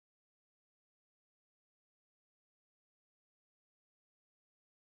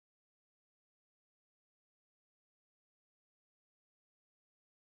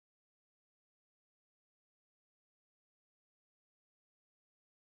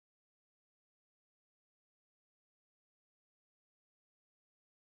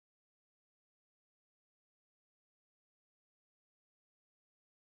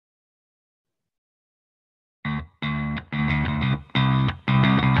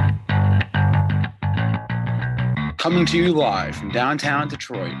Coming to you live from downtown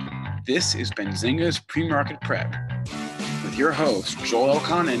Detroit, this is Benzinga's PreMarket Prep with your host, Joel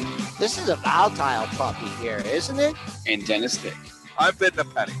Elconin. This is a volatile puppy here, isn't it? And Dennis Thick. I'm bidding a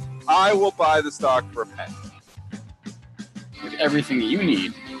penny. I will buy the stock for a penny. With everything you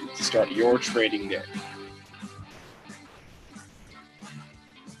need to start your trading day.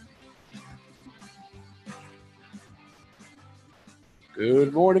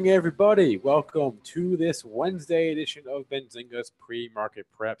 Good morning, everybody. Welcome to this Wednesday edition of Benzinga's Pre-Market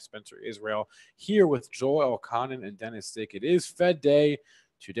Prep. Spencer Israel here with Joel Elconin and Dennis Thick. It is Fed Day.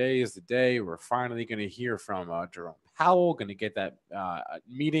 Today is the day we're finally going to hear from Jerome Powell, going to get that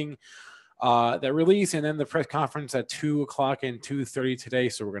meeting, that release, and then the press conference at 2 o'clock and 2:30 today.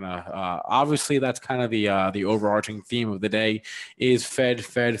 So we're going to, obviously, that's kind of the overarching theme of the day is Fed,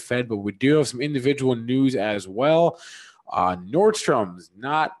 but we do have some individual news as well. Nordstrom's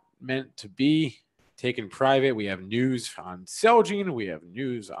not meant to be taken private. We have news on Celgene. We have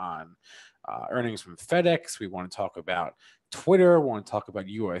news on earnings from FedEx. We want to talk about Twitter. We want to talk about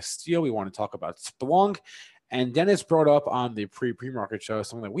U.S. Steel. We want to talk about Splunk. And Dennis brought up on the pre-market show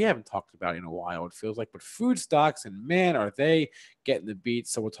something that we haven't talked about in a while, it feels like, but food stocks, and man, are they getting the beat.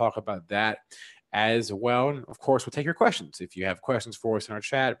 So we'll talk about that as well. And of course, we'll take your questions. If you have questions for us in our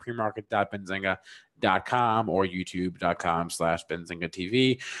chat, premarket.benzinga.com or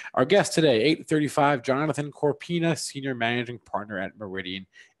youtube.com/BenzingaTV. Our guest today, 8:35, Jonathan Corpina, Senior Managing Partner at Meridian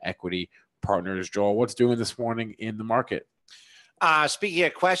Equity Partners. Joel, what's doing this morning in the market? Speaking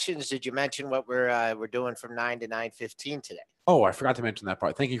of questions, did you mention what we're doing from 9 to 9:15 today? Oh, I forgot to mention that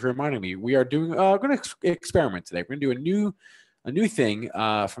part. Thank you for reminding me. We are doing going to experiment today. We're going to do a new thing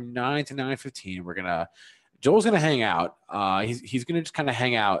from 9 to 9:15. Joel's gonna hang out. He's gonna just kind of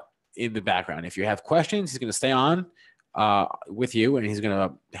hang out in the background. If you have questions, he's gonna stay on with you, and he's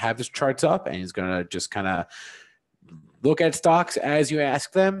gonna have his charts up, and he's gonna just kind of look at stocks as you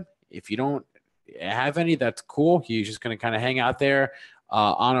ask them. If you don't have any, that's cool. He's just gonna kind of hang out there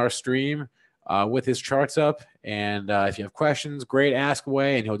on our stream with his charts up. And if you have questions, great, ask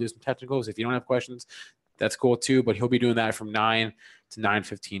away, and he'll do some technicals. If you don't have questions, that's cool too, but he'll be doing that from 9 to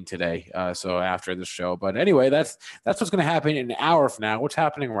 9:15 today. So after the show. But anyway, that's what's going to happen in an hour from now. What's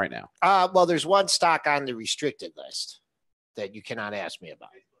happening right now? Well, there's one stock on the restricted list that you cannot ask me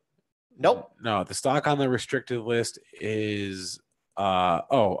about. Nope. No, the stock on the restricted list is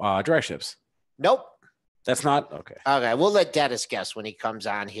dry ships. Nope. That's not okay. Okay, we'll let Dennis guess when he comes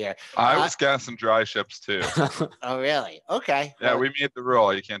on here. I was guessing dry ships too. Oh, really? Okay. Yeah, we made the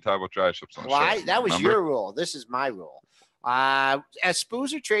rule. You can't talk about dry ships on the show. That was your rule. This is my rule. As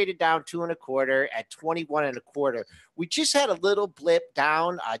SPOs are traded down 2 1/4 at 21 1/4. We just had a little blip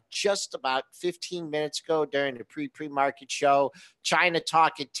down just about 15 minutes ago during the pre-market show. China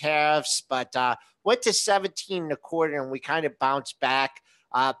talking tariffs, but went to 17 1/4 and we kind of bounced back.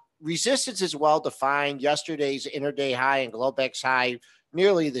 Resistance is well defined. Yesterday's intraday high and Globex high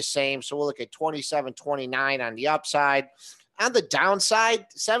nearly the same. So we'll look at 27.29 on the upside. On the downside,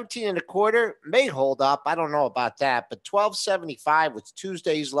 17 1/4 may hold up. I don't know about that, but 12.75 was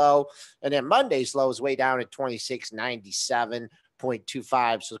Tuesday's low, and then Monday's low is way down at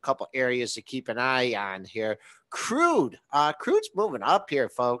 26.97.25. So a couple areas to keep an eye on here. Crude's moving up here,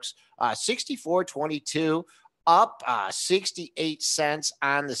 folks. 64.22. Up 68 cents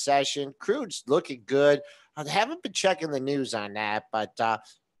on the session. Crude's looking good. I haven't been checking the news on that, but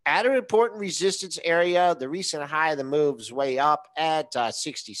at an important resistance area, the recent high of the move is way up at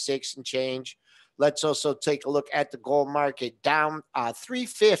 66 and change. Let's also take a look at the gold market, down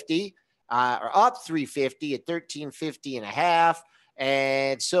 350 or up 350 at 1350 and a half.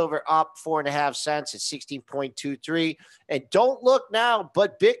 And silver up 4.5 cents at 16.23. And don't look now,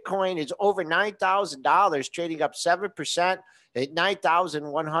 but Bitcoin is over $9,000, trading up 7% at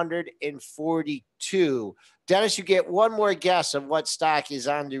 9,142. Dennis, you get one more guess of what stock is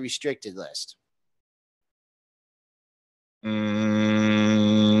on the restricted list.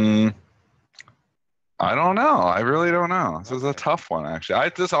 I don't know. I really don't know. This is a tough one,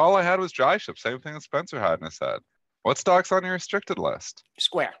 actually. All I had was dry ships. Same thing that Spencer had in his head. What stock's on your restricted list?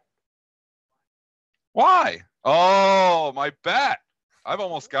 Square. Why? Oh, my bet. I've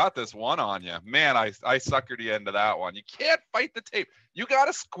almost got this one on you. Man, I suckered you into that one. You can't fight the tape. You got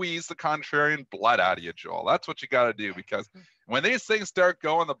to squeeze the contrarian blood out of you, Joel. That's what you got to do, because when these things start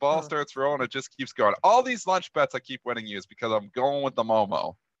going, the ball starts rolling, it just keeps going. All these lunch bets I keep winning you is because I'm going with the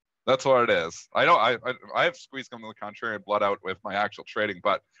Momo. That's what it is. I have squeezed some of the contrarian blood out with my actual trading,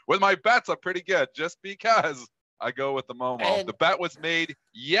 but with my bets, I'm pretty good just because I go with the Momo. And the bet was made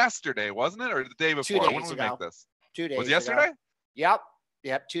yesterday, wasn't it? Or the day before? When did we make this? 2 days Was it yesterday? Ago.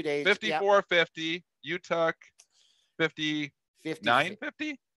 Yep, 2 days. 54.50. You took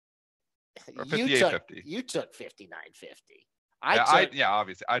 59.50 or You 58.50. You took 59.50.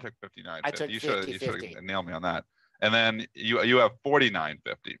 Obviously I took 59.50. I took You should 50. have nailed me on that. And then you have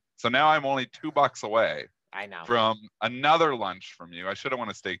 49.50. So now I'm only $2 away. I know. From another lunch from you. I should have won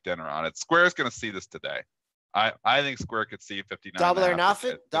a steak dinner on it. Square's going to see this today. I think Square could see 59. Double or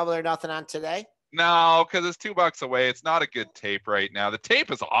nothing? Double or nothing on today? No, because it's $2 away. It's not a good tape right now. The tape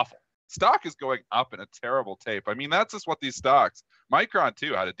is awful. Stock is going up in a terrible tape. I mean, that's just what these stocks. Micron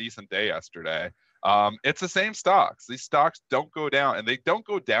too had a decent day yesterday. It's the same stocks. These stocks don't go down, and they don't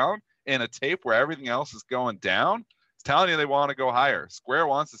go down in a tape where everything else is going down. It's telling you they want to go higher. Square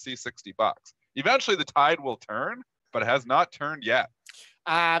wants to see $60. Eventually the tide will turn, but it has not turned yet.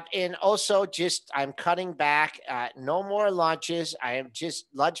 And also I'm cutting back. No more lunches. I am just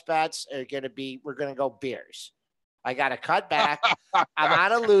lunch bets are going to be, we're going to go beers. I got to cut back.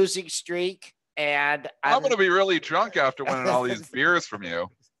 I'm on a losing streak, and I'm going to be really drunk after winning all these beers from you.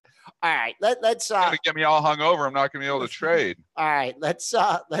 All right. Let's going to get me all hungover. I'm not going to be able to trade. All right. Let's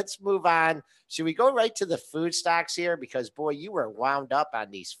move on. Should we go right to the food stocks here? Because boy, you were wound up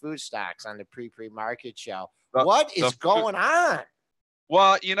on these food stocks on the pre-market show. What is going on?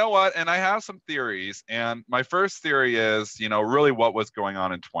 Well, you know what? And I have some theories. And my first theory is, really what was going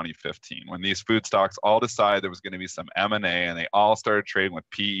on in 2015 when these food stocks all decided there was going to be some M&A and they all started trading with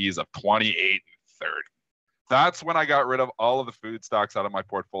PEs of 28 and 30. That's when I got rid of all of the food stocks out of my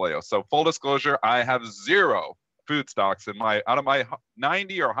portfolio. So full disclosure, I have 0 food stocks out of my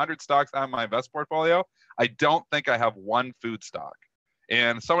 90 or 100 stocks out of my invest portfolio. I don't think I have one food stock.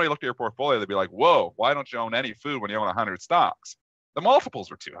 And somebody looked at your portfolio, they'd be like, whoa, why don't you own any food when you own 100 stocks? The multiples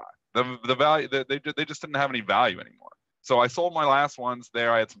were too high. The value, they just didn't have any value anymore. So I sold my last ones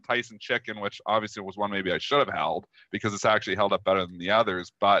there. I had some Tyson chicken, which obviously was one maybe I should have held because it's actually held up better than the others.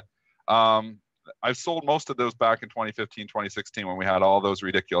 But I've sold most of those back in 2015, 2016 when we had all those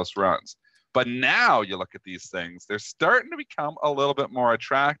ridiculous runs. But now you look at these things, they're starting to become a little bit more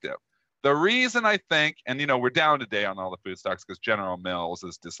attractive. The reason I think, and we're down today on all the food stocks because General Mills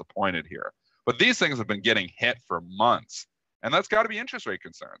is disappointed here. But these things have been getting hit for months. And that's got to be interest rate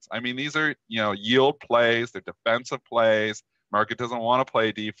concerns. I mean, these are, yield plays, they're defensive plays. Market doesn't want to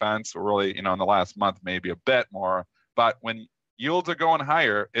play defense, or really, in the last month, maybe a bit more. But when yields are going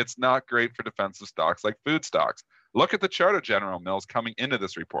higher, it's not great for defensive stocks like food stocks. Look at the chart of General Mills coming into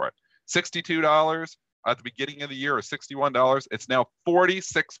this report. $62 at the beginning of the year, or $61. It's now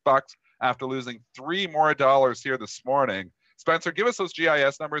 $46 after losing $3 more here this morning. Spencer, give us those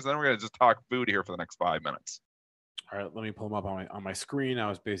GIS numbers, and then we're going to just talk food here for the next 5 minutes. All right, let me pull them up on my screen. I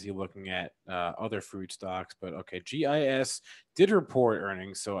was basically looking at other food stocks, but okay, GIS did report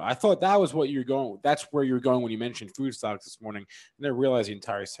earnings, so I thought that was what you're going. That's where you're going when you mentioned food stocks this morning, and I realized the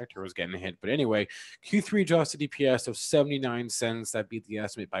entire sector was getting hit. But anyway, Q3 adjusted EPS of 79 cents. That beat the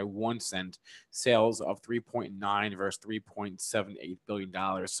estimate by 1 cent. Sales of 3.9 versus $3.78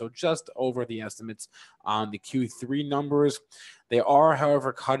 billion, so just over the estimates on the Q3 numbers. They are,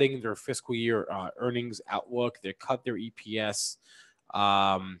 however, cutting their fiscal year earnings outlook. They cut their EPS.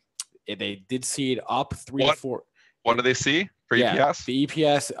 They did see it up 3 to 4. What do they see for EPS? The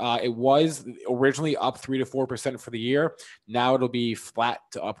EPS, it was originally up 3 to 4% for the year. Now it'll be flat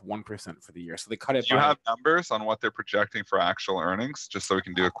to up 1% for the year. So they cut it. Do you have numbers on what they're projecting for actual earnings, just so we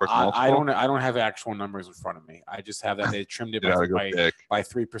can do a quick multiple? I don't have actual numbers in front of me. I just have that they trimmed it by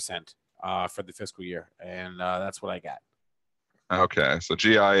 3% for the fiscal year, and that's what I got. Okay, so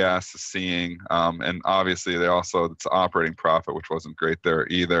GIS is seeing, and obviously it's operating profit, which wasn't great there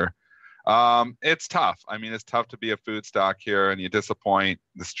either. It's tough. I mean, it's tough to be a food stock here, and you disappoint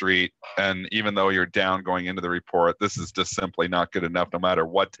the street. And even though you're down going into the report, this is just simply not good enough. No matter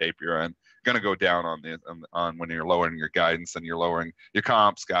what tape you're in, going to go down on when you're lowering your guidance and you're lowering your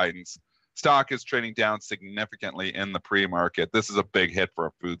comps guidance. Stock is trading down significantly in the pre-market. This is a big hit for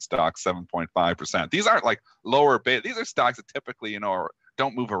a food stock, 7.5%. These aren't like lower beta. These are stocks that typically,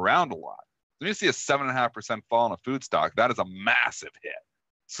 don't move around a lot. When you see a 7.5% fall in a food stock, that is a massive hit.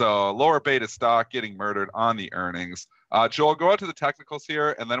 So lower beta stock getting murdered on the earnings. Joel, go out to the technicals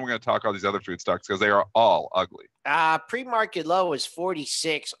here, and then we're going to talk all these other food stocks because they are all ugly. Pre-market low is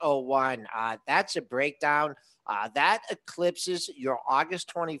 46.01. That's a breakdown. That eclipses your August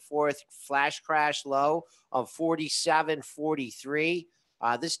 24th flash crash low of 47.43.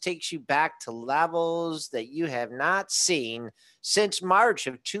 This takes you back to levels that you have not seen since March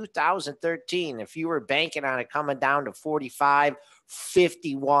of 2013. If you were banking on it coming down to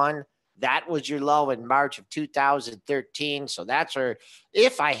 45.51, that was your low in March of 2013. So that's where,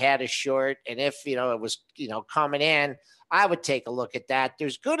 if I had a short and if, it was, coming in, I would take a look at that.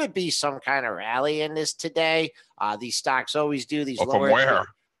 There's going to be some kind of rally in this today. These stocks always do these From where?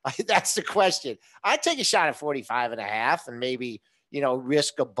 That's the question. I'd take a shot at 45.5 and maybe,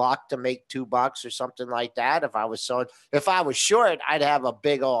 risk a buck to make $2 or something like that. If I was short, I'd have a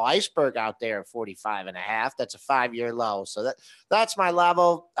big old iceberg out there at 45.5. That's a 5-year low. So that's my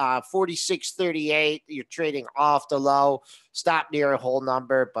level. 46.38. You're trading off the low. Stop near a whole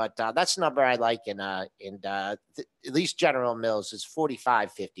number, but that's the number I like in at least General Mills is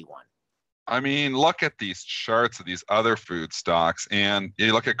 45.51. I mean, look at these charts of these other food stocks, and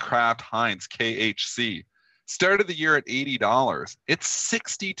you look at Kraft Heinz, KHC. Started the year at $80. It's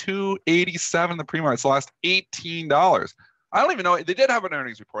 $62.87. The pre-market. It's lost $18. I don't even know. They did have an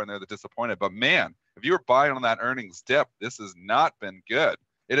earnings report in there that disappointed, but man, if you were buying on that earnings dip, this has not been good.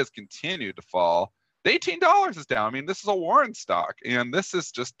 It has continued to fall. The $18 is down. I mean, this is a Warren stock, and this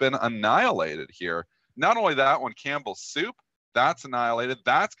has just been annihilated here. Not only that one, Campbell's Soup, that's annihilated.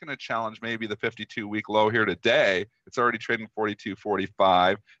 That's going to challenge maybe the 52-week low here today. It's already trading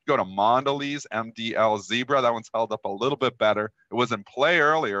 42.45. Go to Mondelez, MDL Zebra. That one's held up a little bit better. It was in play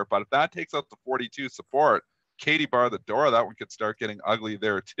earlier, but if that takes out the 42 support, Katie bar the door, that one could start getting ugly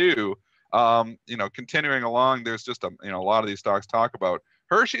there too. Continuing along, there's just a lot of these stocks talk about.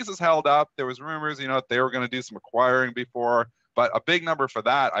 Hershey's has held up. There was rumors, they were going to do some acquiring before, but a big number for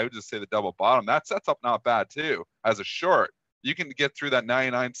that, I would just say the double bottom. That sets up not bad too as a short. You can get through that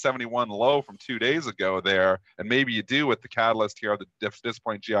 99.71 low from 2 days ago there, and maybe you do with the catalyst here of the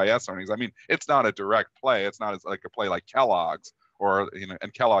disappointing GIS earnings. I mean, it's not a direct play. It's not as like a play like Kellogg's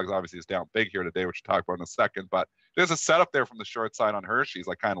and Kellogg's obviously is down big here today, which we'll talk about in a second, but there's a setup there from the short side on Hershey's.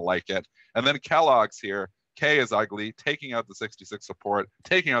 I kind of like it. And then Kellogg's here. K is ugly, taking out the 66 support,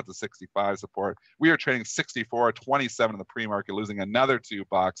 taking out the 65 support. We are trading 64.27 in the pre-market, losing another $2.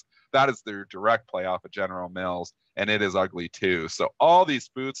 That is their direct play off of General Mills, and it is ugly too. So all these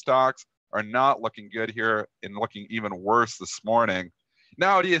food stocks are not looking good here and looking even worse this morning.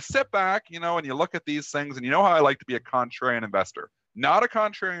 Now, do you sit back, and you look at these things, and you know how I like to be a contrarian investor, not a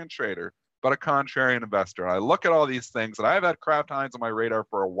contrarian trader, but a contrarian investor. And I look at all these things, and I've had Kraft Heinz on my radar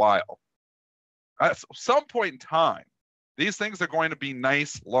for a while. At some point in time, these things are going to be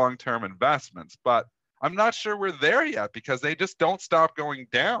nice long-term investments, but I'm not sure we're there yet because they just don't stop going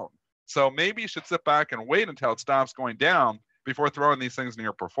down. So maybe you should sit back and wait until it stops going down before throwing these things in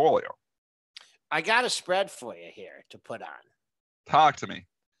your portfolio. I got a spread for you here to put on. Talk to me.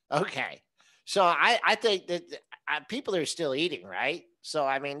 Okay. So I think that people are still eating, right? So,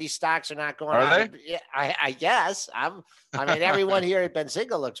 I mean, these stocks are not going. Are they? Yeah, I guess. Everyone here at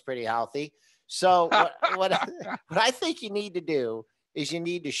Benzinga looks pretty healthy. So what I think you need to do is you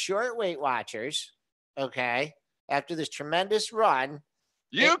need to short Weight Watchers, okay, after this tremendous run.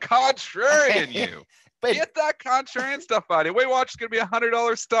 You contrarian, you. But get that contrarian stuff out of here. Weight Watchers is going to be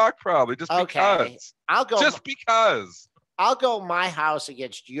 $100 stock probably, just because. Okay, because. I'll go my house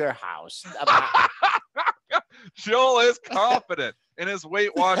against your house. Joel is confident in his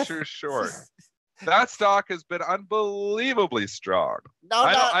Weight Watchers short. That stock has been unbelievably strong.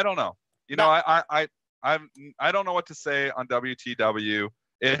 I don't know. I don't know what to say on WTW.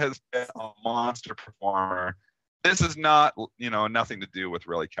 It has been a monster performer. This is not, nothing to do with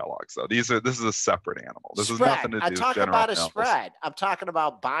really Kellogg's. So this is a separate animal. This is nothing to do with General Mills. I'm talking about a spread. I'm talking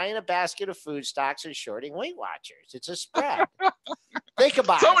about buying a basket of food stocks and shorting Weight Watchers. It's a spread. Think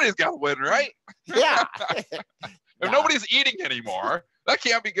about Somebody's got to win, right? Yeah. If nobody's eating anymore, that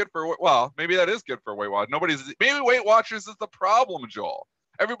can't be good for, well, maybe that is good for Weight Watchers. Maybe Weight Watchers is the problem, Joel.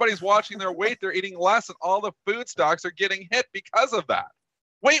 Everybody's watching their weight. They're eating less, and all the food stocks are getting hit because of that.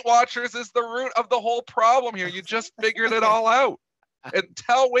 Weight Watchers is the root of the whole problem here. You just figured it all out.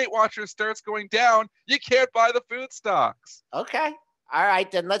 Until Weight Watchers starts going down, you can't buy the food stocks. Okay. All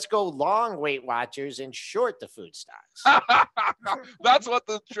right, then let's go long Weight Watchers and short the food stocks. That's what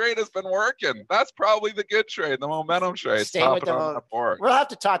the trade has been working. That's probably the good trade, the momentum trade. Stay with the board. We'll have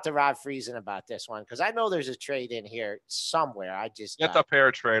to talk to Rob Friesen about this one because I know there's a trade in here somewhere. I just get the pair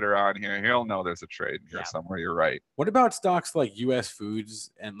trader on here. He'll know there's a trade in here somewhere. You're right. What about stocks like U.S.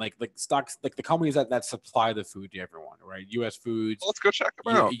 Foods and like stocks like the companies that supply the food to everyone, right? U.S. Foods. Well, let's go check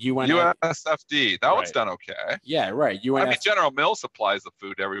them out. USFD. That one's done okay. Yeah, right. General Mills supplies the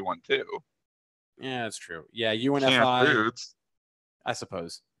food to everyone too. Yeah, that's true. Yeah, UNFI. Foods. I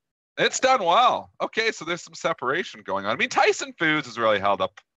suppose. It's done well. Okay, so there's some separation going on. I mean, Tyson Foods has really held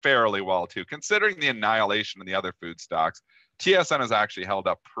up fairly well too, considering the annihilation of the other food stocks. TSN has actually held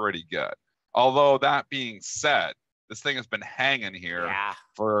up pretty good. Although that being said, this thing has been hanging here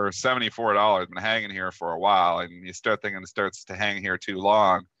for $74. Been hanging here for a while, and you start thinking it starts to hang here too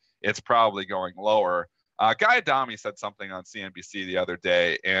long, it's probably going lower. Guy Adami said something on CNBC the other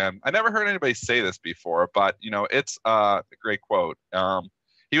day, and I never heard anybody say this before, but it's a great quote.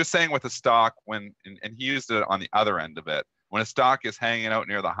 He was saying with a stock and he used it on the other end of it, when a stock is hanging out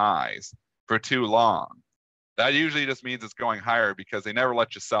near the highs for too long, that usually just means it's going higher because they never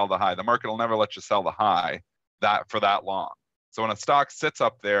let you sell the high. The market will never let you sell the high for that long. So when a stock sits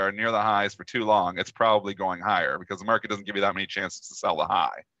up there near the highs for too long, it's probably going higher because the market doesn't give you that many chances to sell the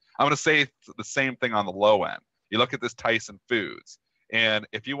high. I'm going to say the same thing on the low end. You look at this Tyson Foods, and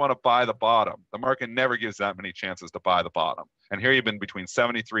if you want to buy the bottom, the market never gives that many chances to buy the bottom. And here you've been between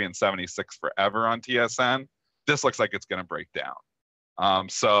 73 and 76 forever on TSN. This looks like it's going to break down. We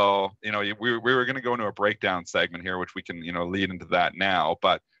were going to go into a breakdown segment here, which we can, lead into that now.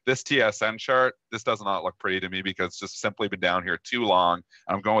 But this TSN chart, this does not look pretty to me because it's just simply been down here too long.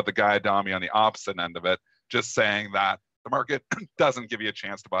 And I'm going with the guy Adami on the opposite end of it, just saying that the market doesn't give you a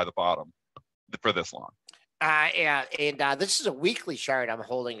chance to buy the bottom for this long. This is a weekly chart I'm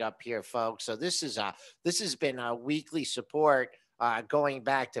holding up here, folks. So this has been a weekly support going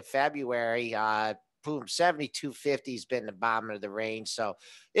back to February. Boom, 72.50 has been the bottom of the range. So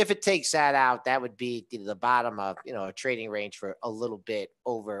if it takes that out, that would be the bottom of a trading range for a little bit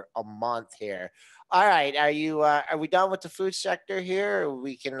over a month here. All right, are we done with the food sector here? Or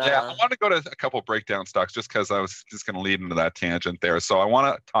we can. Yeah, I want to go to a couple breakdown stocks just because I was just going to lead into that tangent there. So I want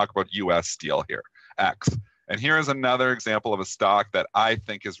to talk about U.S. Steel here, X. And here is another example of a stock that I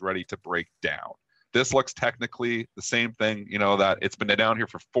think is ready to break down. This looks technically the same thing, that it's been down here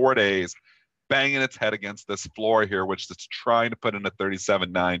for 4 days, banging its head against this floor here, which it's trying to put in at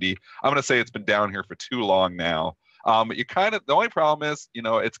 37.90. I'm going to say it's been down here for too long now. The only problem is,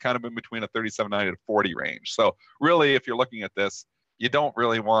 it's kind of in between a 37.90 to 40 range. So really, if you're looking at this, you don't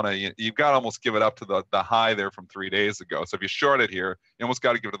really want to, you've got to almost give it up to the high there from 3 days ago. So if you short it here, you almost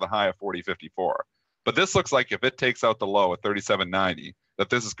got to give it to the high of 40.54. But this looks like if it takes out the low at 37.90, that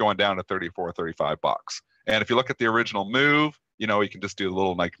this is going down to 34, 35 bucks. And if you look at the original move, you can just do a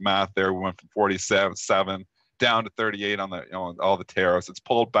little like math there. We went from 47 down to 38 on the all the tariffs. It's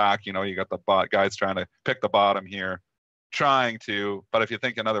pulled back. You got the guys trying to pick the bottom here, but if you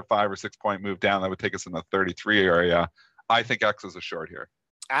think another 5 or 6 point move down, that would take us in the 33 area. I think X is a short here.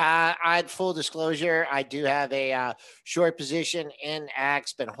 Full disclosure, I do have a short position in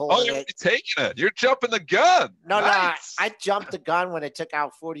X. Been holding you're taking it. You're jumping the gun. No, nice. I jumped the gun when it took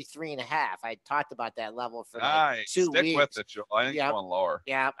out 43.5. I talked about that level for like 2 Stick weeks. with it, Joel. I think it's going lower.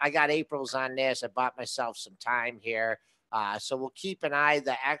 Yeah, I got April's on this. I bought myself some time here. So we'll keep an eye.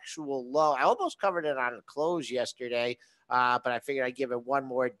 The actual low, I almost covered it on the close yesterday, but I figured I'd give it one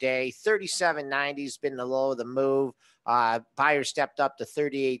more day. 37.90 has been the low of the move. Buyer stepped up to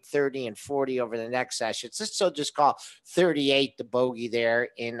 38, 30, and 40 over the next session. So just call 38 the bogey there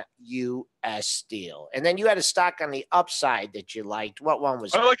in U.S. Steel. And then you had a stock on the upside that you liked. What one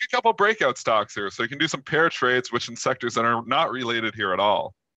was that? I like a couple breakout stocks here, so you can do some pair trades, which in sectors that are not related here at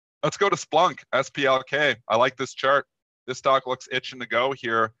all. Let's go to Splunk, SPLK. I like this chart. This stock looks itching to go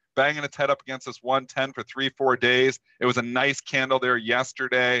here, banging its head up against this 110 for 3-4 days. It was a nice candle there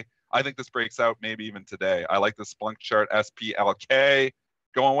yesterday. I think this breaks out maybe even today. I like the Splunk chart, SPLK.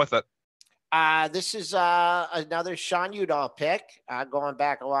 Going with it. This is another Sean Udall pick going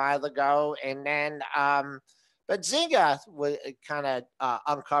back a while ago. And then, but Zynga kind of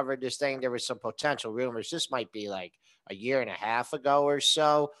uncovered this thing. There was some potential rumors. This might be like a year and a half ago or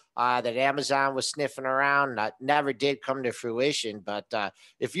so that Amazon was sniffing around. Never did come to fruition. But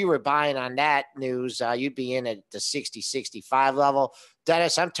if you were buying on that news, you'd be in at the 60, 65 level.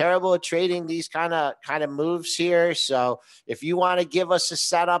 Dennis, I'm terrible at trading these kind of moves here. So if you want to give us a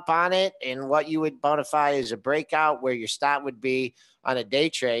setup on it and what you would bonify as a breakout where your stop would be on a day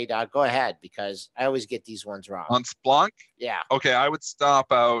trade, go ahead, because I always get these ones wrong. On Splunk? Yeah. Okay, I would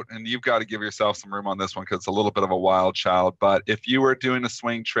stop out, and you've got to give yourself some room on this one because it's a little bit of a wild child. But if you were doing a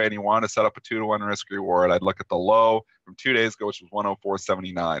swing trade and you want to set up a 2-to-1 risk reward, I'd look at the low from 2 days ago, which was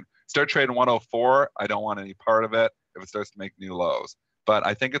 104.79. Start trading 104. I don't want any part of it if it starts to make new lows. But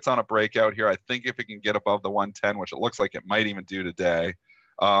I think it's on a breakout here. I think if it can get above the 110, which it looks like it might even do today,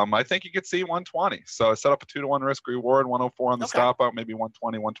 I think you could see 120. So I set up a 2-to-1 risk reward, 104 on the stop out, maybe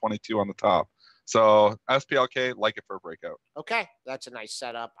 120, 122 on the top. So SPLK, like it for a breakout. Okay, that's a nice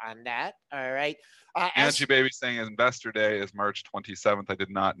setup on that. All right. Angie Baby saying Investor Day is March 27th. I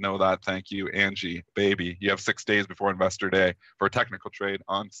did not know that. Thank you, Angie Baby. You have 6 days before Investor Day for a technical trade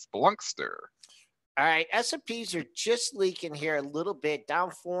on Splunkster. All right, S&Ps are just leaking here a little bit,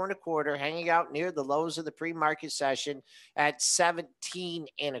 down 4 1/4, hanging out near the lows of the pre-market session at 17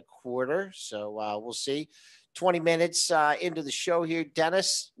 1/4. So we'll see. 20 minutes into the show here,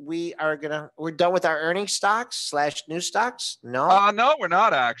 Dennis. We're done with our earnings stocks / new stocks. No, no, we're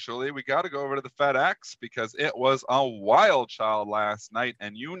not actually. We got to go over to the FedEx because it was a wild child last night,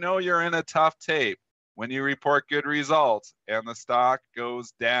 and you know you're in a tough tape when you report good results and the stock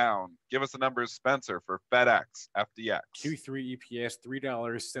goes down. Give us the numbers, Spencer, for FedEx, FDX. Q3 EPS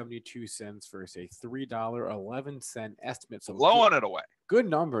 $3.72 versus a $3.11 estimate. So blowing it away. Good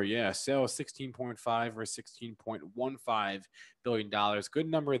number, yeah. Sales 16.5 or $16.15 billion. Good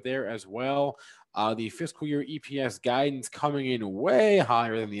number there as well. The fiscal year EPS guidance coming in way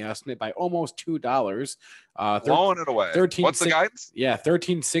higher than the estimate by almost $2. Blowing it away. What's the guidance? Yeah,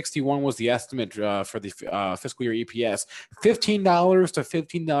 $13.61 was the estimate for the fiscal year EPS. $15 to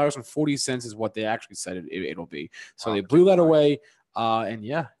 $15.40 is what they actually said it'll be. So they blew that away. And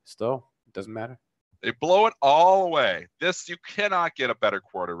yeah, still, it doesn't matter. They blow it all away. You cannot get a better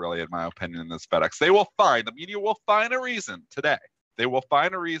quarter, really, in my opinion, than this FedEx. The media will find a reason today. They will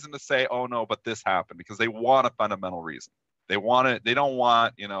find a reason to say, oh no, but this happened, because they want a fundamental reason. They don't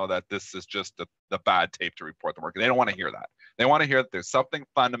want, that this is just the bad tape to report the market. They don't want to hear that. They want to hear that there's something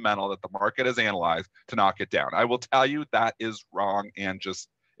fundamental that the market has analyzed to knock it down. I will tell you that is wrong, and just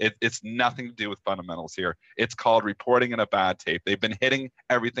it's nothing to do with fundamentals here. It's called reporting in a bad tape. They've been hitting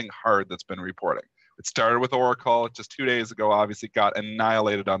everything hard that's been reporting. It started with Oracle just 2 days ago, obviously got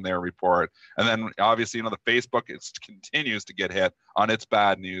annihilated on their report. And then obviously, the Facebook continues to get hit on its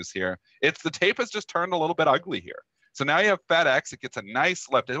bad news here. The tape has just turned a little bit ugly here. So now you have FedEx. It gets a nice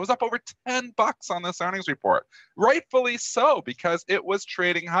lift. It was up over $10 on this earnings report. Rightfully so, because it was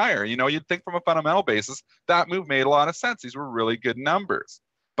trading higher. You'd think from a fundamental basis, that move made a lot of sense. These were really good numbers.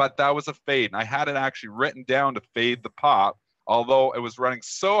 But that was a fade. And I had it actually written down to fade the pop, although it was running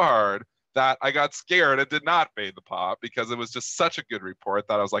so hard that I got scared. It did not fade the pop because it was just such a good report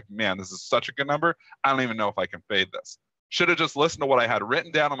that I was like, man, this is such a good number. I don't even know if I can fade this. Should have just listened to what I had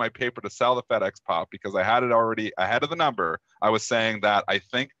written down on my paper to sell the FedEx pop, because I had it already ahead of the number. I was saying that I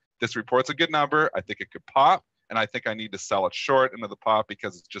think this report's a good number. I think it could pop, and I think I need to sell it short into the pop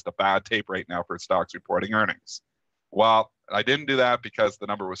because it's just a bad tape right now for stocks reporting earnings. Well, I didn't do that because the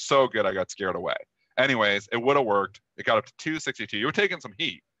number was so good I got scared away. Anyways, it would have worked. It got up to 262. You were taking some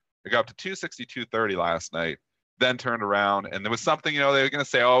heat. It got up to 262.30 last night, then turned around, and there was something, they were going to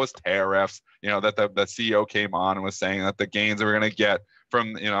say, oh, it was tariffs, that the CEO came on and was saying that the gains they were going to get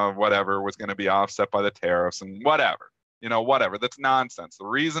from, whatever was going to be offset by the tariffs and whatever. That's nonsense. The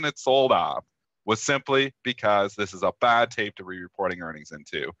reason it sold off was simply because this is a bad tape to be reporting earnings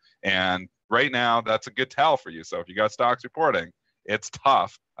into. And right now, that's a good tell for you. So if you got stocks reporting, it's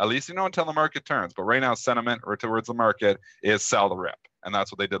tough, at least, until the market turns. But right now, sentiment or towards the market is sell the rip. And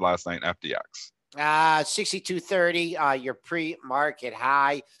that's what they did last night in FDX. 62.30, your pre-market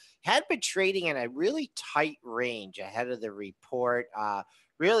high. Had been trading in a really tight range ahead of the report.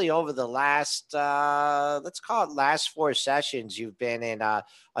 Really over the last, let's call it last 4 sessions, you've been in a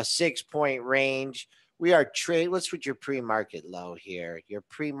 6-point range. We are what's with your pre-market low here? Your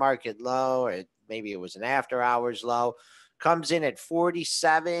pre-market low, or maybe it was an after hours low, comes in at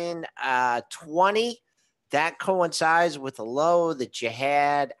 47.20. That coincides with the low that you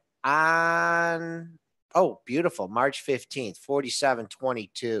had on, beautiful, March 15th,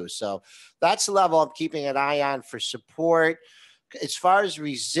 47.22. So that's the level I'm keeping an eye on for support. As far as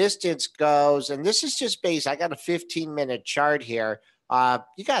resistance goes, and this is just based, I got a 15-minute chart here.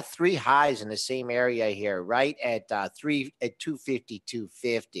 You got 3 highs in the same area here, right at 250,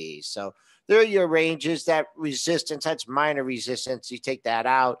 250. So there are your ranges. That resistance, that's minor resistance. You take that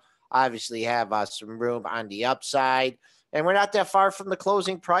out, obviously have some room on the upside. And we're not that far from the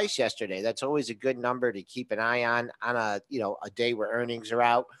closing price yesterday. That's always a good number to keep an eye on a day where earnings are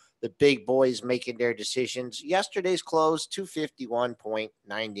out. The big boys making their decisions. Yesterday's close,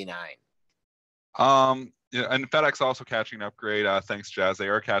 251.99. Yeah, and FedEx also catching an upgrade. Thanks, Jazz. They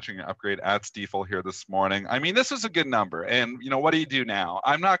are catching an upgrade at Stifel here this morning. I mean, this is a good number. And, what do you do now?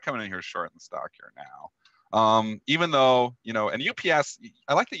 I'm not coming in here short in the stock here now. Even though, and UPS,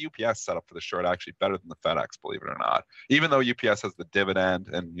 I like the UPS setup for the short actually better than the FedEx, believe it or not. Even though UPS has the dividend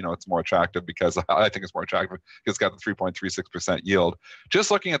and, it's more attractive because I think it's more attractive because it's got the 3.36% yield. Just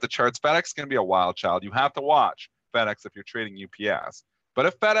looking at the charts, FedEx is going to be a wild child. You have to watch FedEx if you're trading UPS. But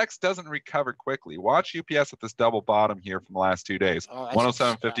if FedEx doesn't recover quickly, watch UPS at this double bottom here from the last 2 days,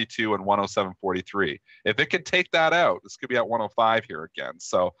 107.52 and 107.43. If it can take that out, this could be at 105 here again.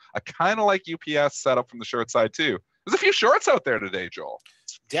 So I kind of like UPS setup from the short side too. There's a few shorts out there today, Joel.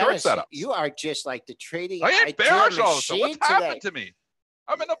 Dennis, short setups. You are just like the trading. I ain't bearish all of a sudden. What's happened to me?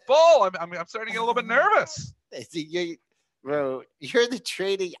 I'm in the bull. I'm starting to get a little bit nervous. Bro, you're the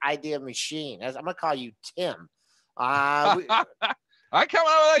trading idea machine. I'm gonna call you Tim. I'm coming up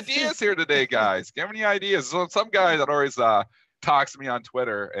with ideas here today, guys. Give me any ideas. So some guy that always talks to me on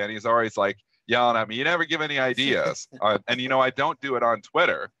Twitter, and he's always like yelling at me, you never give any ideas. And I don't do it on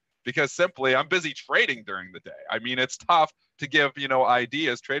Twitter because simply I'm busy trading during the day. I mean, it's tough to give,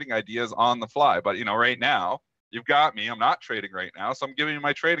 ideas, trading ideas on the fly. But, right now, you've got me. I'm not trading right now, so I'm giving you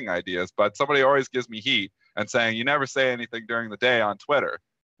my trading ideas. But somebody always gives me heat and saying, you never say anything during the day on Twitter.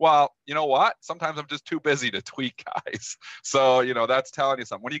 Well, you know what? Sometimes I'm just too busy to tweet, guys. So, that's telling you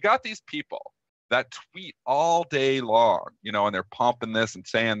something. When you got these people that tweet all day long, and they're pumping this and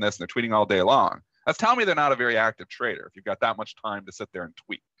saying this and they're tweeting all day long, that's telling me they're not a very active trader if you've got that much time to sit there and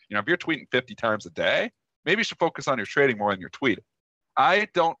tweet. If you're tweeting 50 times a day, maybe you should focus on your trading more than your tweeting. I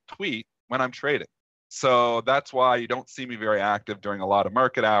don't tweet when I'm trading. So that's why you don't see me very active during a lot of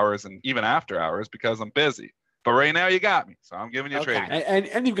market hours and even after hours because I'm busy. But right now you got me, so I'm giving you a trading.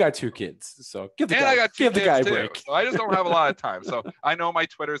 And you've got 2 kids, so give the guy a break. So I just don't have a lot of time. So I know my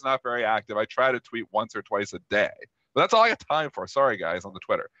Twitter's not very active. I try to tweet once or twice a day. But that's all I got time for. Sorry, guys, on the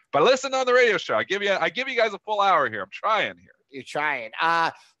Twitter. But listen on the radio show. I give you guys a full hour here. I'm trying here. You're trying.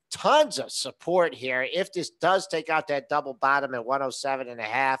 Tons of support here. If this does take out that double bottom at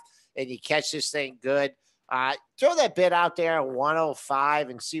 107.5 and you catch this thing good, throw that bid out there at 105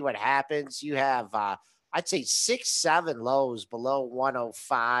 and see what happens. You have, I'd say 6-7 lows below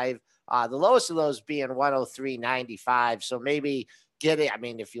 105. The lowest of those being 103.95. So maybe get it. I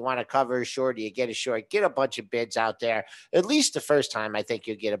mean, if you want to cover a short, you get a short, get a bunch of bids out there. At least the first time, I think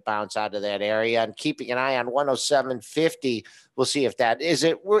you'll get a bounce out of that area. And keeping an eye on 107.50, we'll see if that is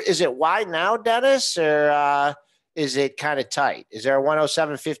it. Is it wide now, Dennis, or is it kind of tight? Is there a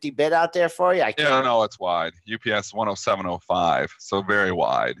 107.50 bid out there for you? No, it's wide. UPS 107.05, so very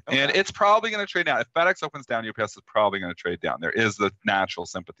wide. Okay. And it's probably going to trade down. If FedEx opens down, UPS is probably going to trade down. There is the natural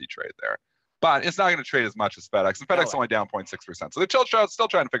sympathy trade there. But it's not going to trade as much as FedEx. And FedEx only down 0.6%. So they're still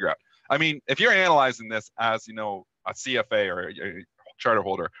trying to figure out. I mean, if you're analyzing this as, a CFA or a charter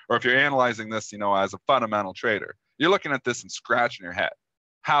holder, or if you're analyzing this, as a fundamental trader, you're looking at this and scratching your head.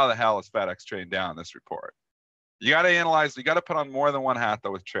 How the hell is FedEx trading down this report? You got to analyze. You got to put on more than one hat,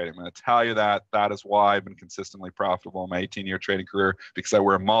 though, with trading. I'm going to tell you that is why I've been consistently profitable in my 18-year trading career, because I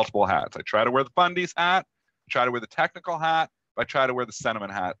wear multiple hats. I try to wear the fundies hat, I try to wear the technical hat, but I try to wear the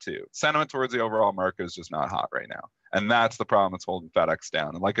sentiment hat too. Sentiment towards the overall market is just not hot right now. And that's the problem that's holding FedEx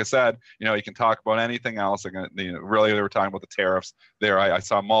down. And like I said, you can talk about anything else. Really, they were talking about the tariffs there. I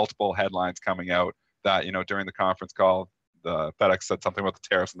saw multiple headlines coming out that, during the conference call, the FedEx said something about the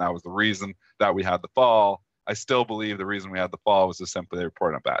tariffs, and that was the reason that we had the fall. I still believe the reason we had the fall was just simply they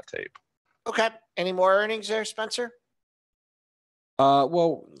reported on bad tape. Okay. Any more earnings there, Spencer?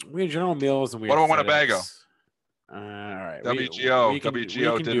 Well, we had General Mills and we. What about Winnebago? All right.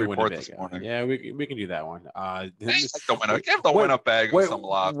 WGO did report this morning. Yeah, we can do that one. Give the Winnebago some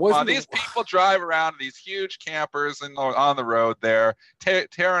love. These people drive around in these huge campers and on the road there,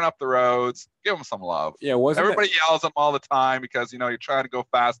 tearing up the roads. Give them some love. Yeah, everybody yells at them all the time because you're trying to go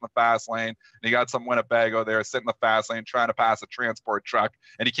fast in the fast lane, and you got some Winnebago there sitting in the fast lane trying to pass a transport truck,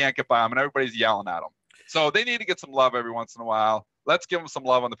 and you can't get by them, and everybody's yelling at them. So they need to get some love every once in a while. Let's give them some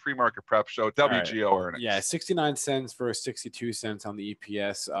love on the pre-market prep show. WGO earnings. Yeah, 69 cents versus 62 cents on the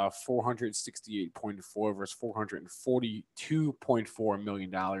EPS. 468.4 versus $442.4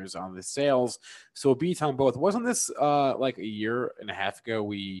 million on the sales. So a beat on both. Wasn't this like a year and a half ago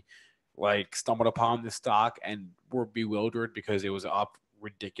we stumbled upon this stock and were bewildered because it was up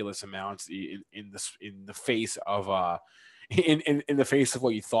ridiculous amounts in the face of in the face of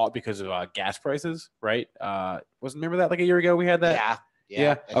what you thought because of gas prices, right? Remember that like a year ago we had that?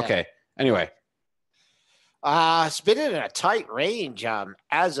 Yeah. Okay. Anyway. It's been in a tight range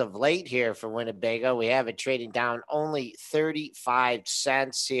as of late here for Winnebago. We have it trading down only 35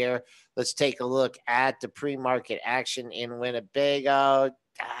 cents here. Let's take a look at the pre-market action in Winnebago.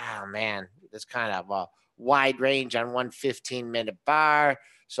 Oh, man, it's kind of a wide range on 115-minute bar.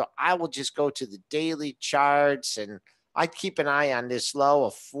 So I will just go to the daily charts, and I'd keep an eye on this low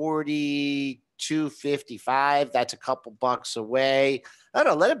of 42.55. That's a couple bucks away. I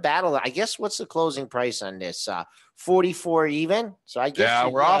don't know. Let it battle. I guess what's the closing price on this? 44 even. So I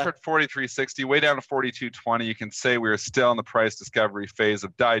guess we're off at 43.60, way down to 42.20. You can say we're still in the price discovery phase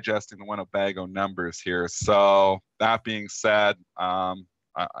of digesting the Winnebago numbers here. So that being said, I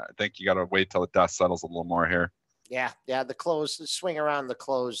think you got to wait till the dust settles a little more here. Yeah. The swing around the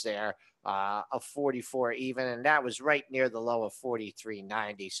close there. Of 44 even, and that was right near the low of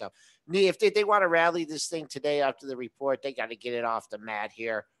 43.90. So if they want to rally this thing today after the report, they got to get it off the mat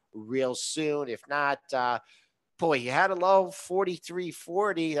here real soon. If not, boy, you had a low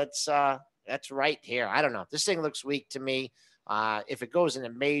 43.40. That's right here. I don't know. This thing looks weak to me. If it goes in a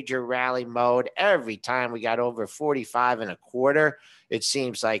major rally mode, every time we got over 45.25, it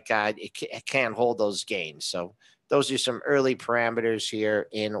seems like it can't hold those gains. So those are some early parameters here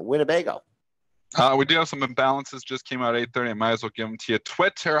in Winnebago. We do have some imbalances. Just came out 8:30. I might as well give them to you.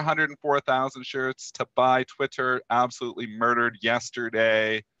 Twitter, 104,000 shares to buy. Twitter absolutely murdered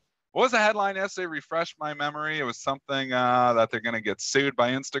yesterday. What was the headline yesterday? Refresh my memory. It was something that they're going to get sued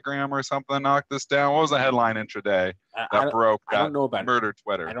by Instagram or something. Knock this down. What was the headline intraday that broke? I don't know about murdered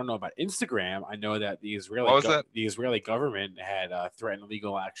Twitter. I don't know about Instagram. I know that the Israeli government had threatened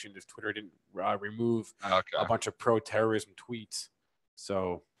legal action if Twitter didn't remove a bunch of pro-terrorism tweets.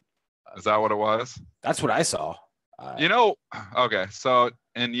 So, is that what it was? That's what I saw. Okay. So,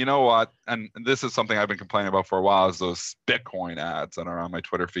 and you know what? And this is something I've been complaining about for a while is those Bitcoin ads that are on my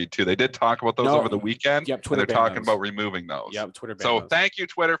Twitter feed too. They did talk about those over the weekend. Yep, Twitter. And they're talking about removing those. Yep, Twitter. So thank you,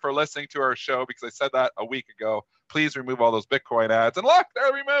 Twitter, for listening to our show because I said that a week ago. Please remove all those Bitcoin ads. And look,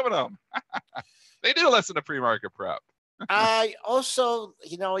 they're removing them. They do listen to Pre-Market Prep. Also,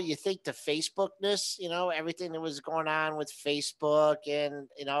 you think the Facebookness, everything that was going on with Facebook and,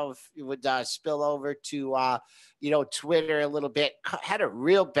 if it would spill over to, Twitter a little bit, had a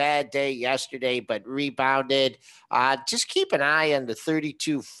real bad day yesterday, but rebounded. Just keep an eye on the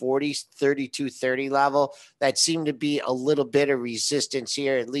 32.40, 32.30 level. That seemed to be a little bit of resistance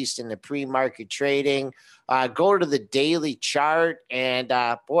here, at least in the pre-market trading. Go to the daily chart and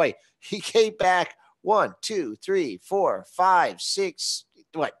boy, he came back 1, 2, 3, 4, 5, 6,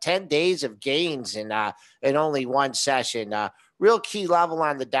 10 days of gains in only one session. Real key level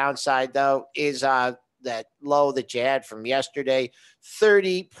on the downside, though, is that low that you had from yesterday,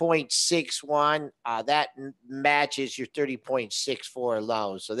 30.61. That matches your 30.64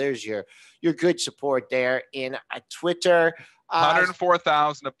 low. So there's your good support there in Twitter.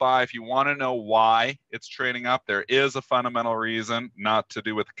 104,000 to buy. If you want to know why it's trading up, there is a fundamental reason, not to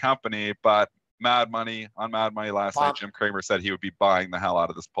do with the company, but Mad Money last night, Jim Cramer said he would be buying the hell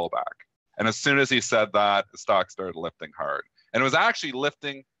out of this pullback. And as soon as he said that, the stock started lifting hard. And it was actually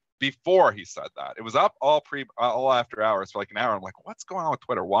lifting before he said that. It was up all after hours for like an hour. I'm like, what's going on with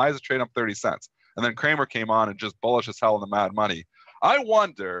Twitter? Why is it trading up 30 cents? And then Cramer came on and just bullish as hell in the Mad Money. I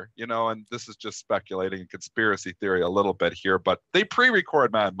wonder, and this is just speculating and conspiracy theory a little bit here, but they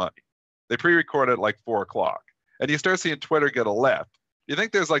pre-record Mad Money. They pre-record it like 4 o'clock. And you start seeing Twitter get a lift. You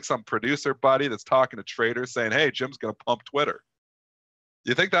think there's like some producer buddy that's talking to traders saying, hey, Jim's going to pump Twitter.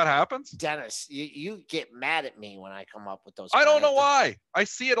 You think that happens? Dennis, you get mad at me when I come up with those. I don't know why. I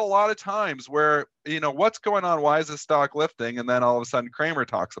see it a lot of times where, what's going on? Why is this stock lifting? And then all of a sudden Cramer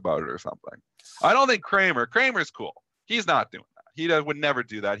talks about it or something. I don't think Cramer's cool. He's not doing that. He would never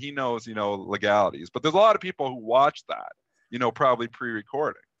do that. He knows, legalities. But there's a lot of people who watch that, probably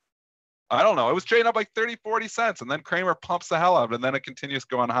pre-recording. I don't know. It was trading up like 30, 40 cents, and then Cramer pumps the hell out of it, and then it continues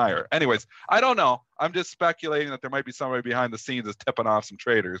going higher. Anyways, I don't know. I'm just speculating that there might be somebody behind the scenes that's tipping off some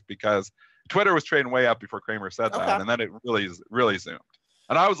traders because Twitter was trading way up before Cramer said that, and then it really zoomed.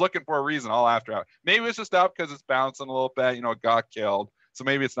 And I was looking for a reason all after. Maybe it's just up because it's bouncing a little bit, it got killed. So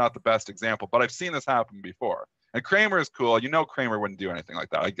maybe it's not the best example, but I've seen this happen before. And Cramer is cool. Cramer wouldn't do anything like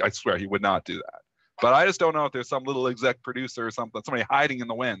that. I swear he would not do that. But I just don't know if there's some little exec producer or something, somebody hiding in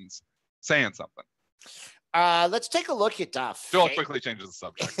the winds saying something. Let's take a look at Joel quickly changes the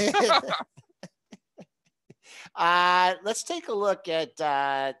subject. Let's take a look at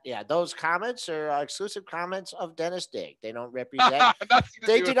those comments are exclusive comments of Dennis Dig. They don't represent.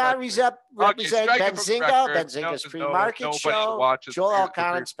 They do not represent Benzinga, Benzinga's pre-market show, Joel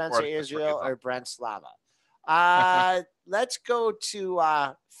Elconin, Spencer Israel, or Brent Slava. Let's go to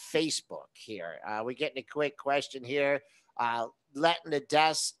Facebook here. We're getting a quick question here. Letting the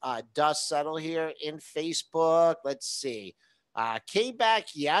dust settle here in Facebook. Let's see. Came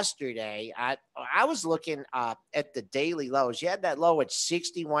back yesterday. I was looking at the daily lows. You had that low at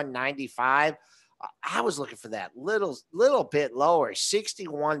 61.95. I was looking for that little bit lower,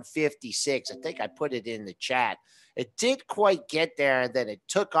 61.56. I think I put it in the chat. It did quite get there, and then it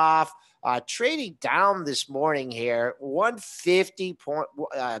took off. Trading down this morning here,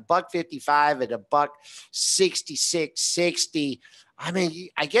 $1.55 at $1.66.60. I mean,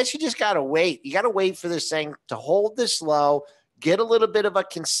 I guess you just got to wait. You got to wait for this thing to hold this low, get a little bit of a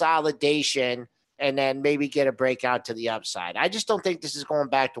consolidation, and then maybe get a breakout to the upside. I just don't think this is going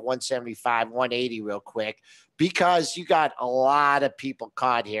back to 175, 180 real quick because you got a lot of people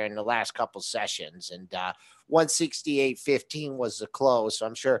caught here in the last couple sessions, and 168.15 was the close. So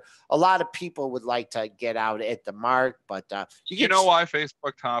I'm sure a lot of people would like to get out at the mark, but you know why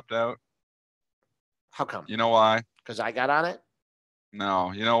Facebook topped out? How come? You know why? Because I got on it?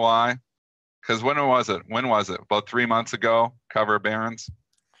 No. You know why? Because when was it? About 3 months ago, cover of Barron's.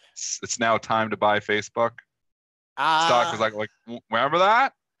 It's now time to buy Facebook. Stock was like, remember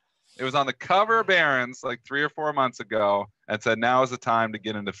that? It was on the cover of Barron's like 3 or 4 months ago and said, now is the time to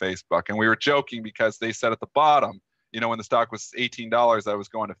get into Facebook. And we were joking because they said at the bottom, when the stock was $18, that was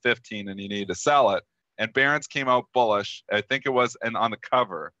going to 15 and you needed to sell it. And Barron's came out bullish. I think it was on the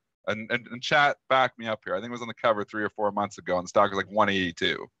cover. And chat backed me up here. I think it was on the cover 3 or 4 months ago and the stock was like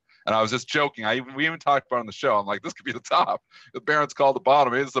 182. And I was just joking. We even talked about it on the show. I'm like, this could be the top. The Barron's called the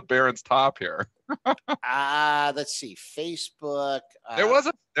bottom. It is the Barron's top here. Let's see. Facebook. There was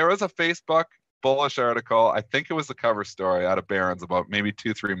a Facebook bullish article. I think it was the cover story out of Barron's about maybe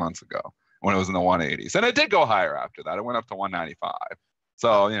 2-3 months ago when it was in the 180s. And it did go higher after that. It went up to 195.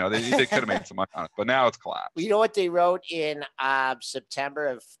 So, they could have made some money on it, but now it's collapsed. You know what they wrote in September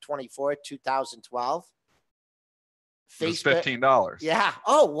of 2012? Facebook, $15. Yeah.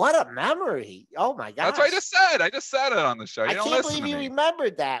 Oh, what a memory! Oh my God. That's what I just said. I just said it on the show. I can't believe you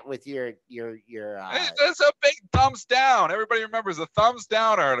remembered that with your. It's a big thumbs down. Everybody remembers the thumbs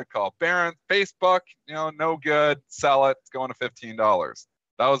down article. Barron, Facebook, no good. Sell it. It's going to $15.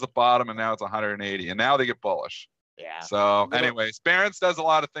 That was the bottom, and now it's 180. And now they get bullish. Yeah. So, anyways, Barron's does a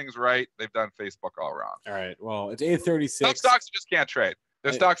lot of things right. They've done Facebook all wrong. All right. Well, it's 8:36. Some stocks you just can't trade.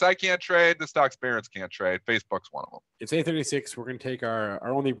 There's stocks I can't trade. The stocks Barron's can't trade. Facebook's one of them. It's 8:36. We're going to take our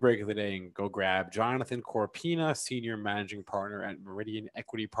only break of the day and go grab Jonathan Corpina, Senior Managing Partner at Meridian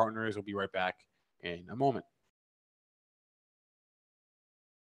Equity Partners. We'll be right back in a moment.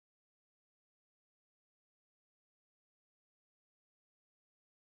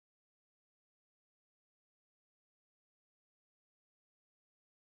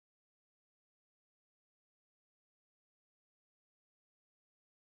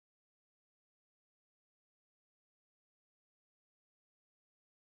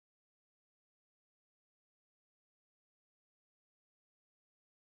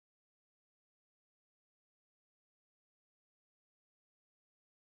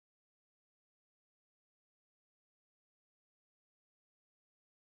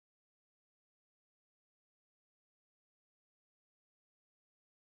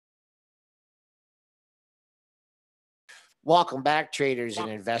 Welcome back, traders and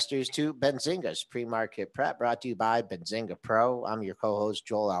investors, to Benzinga's Pre-Market Prep, brought to you by Benzinga Pro. I'm your co-host,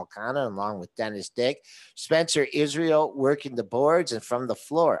 Joel Elconin, along with Dennis Dick, Spencer Israel working the boards, and from the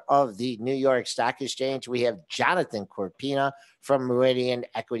floor of the New York Stock Exchange, we have Jonathan Corpina from Meridian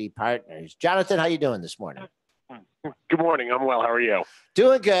Equity Partners. Jonathan, how you doing this morning? Good morning. I'm well. How are you?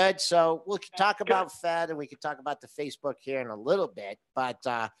 Doing good. So we'll talk about Fed and we can talk about the Facebook here in a little bit, but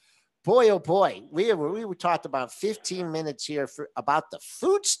boy, oh boy, we were talked about 15 minutes here about the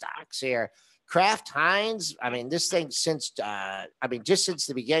food stocks here. Kraft Heinz, I mean, this thing just since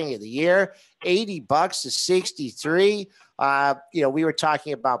the beginning of the year, $80 to 63. We were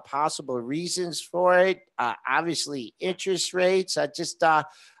talking about possible reasons for it. Obviously, interest rates. Are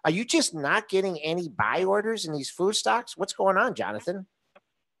you just not getting any buy orders in these food stocks? What's going on, Jonathan?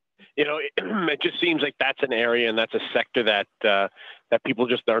 It just seems like that's an area and that's a sector that people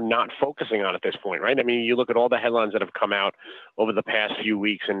just are not focusing on at this point, right? I mean, you look at all the headlines that have come out over the past few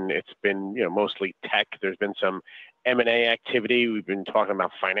weeks, and it's been, mostly tech. There's been some M&A activity. We've been talking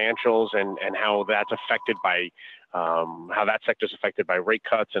about financials and how that's affected by how that sector is affected by rate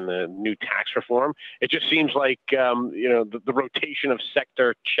cuts and the new tax reform. It just seems like, the rotation of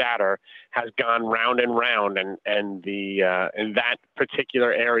sector chatter has gone round and round, and that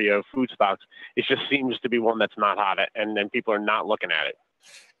particular area of food stocks, it just seems to be one that's not hot, and then people are not looking at it.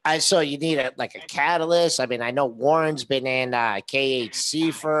 So you need a catalyst. I mean, I know Warren's been in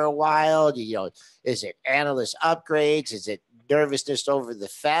KHC for a while. Is it analyst upgrades? Is it nervousness over the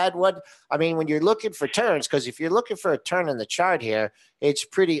Fed? When you're looking for turns, because if you're looking for a turn in the chart here, it's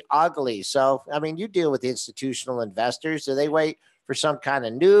pretty ugly. So, you deal with institutional investors. Do they wait for some kind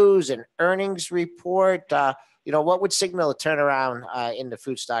of news and earnings report? What would signal a turnaround in the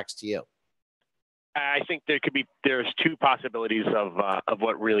food stocks to you? I think there's two possibilities of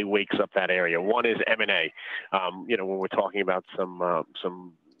what really wakes up that area. One is M&A. When we're talking about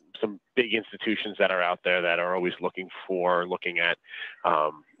some big institutions that are out there that are always looking at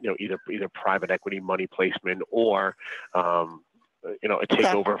either private equity money placement or a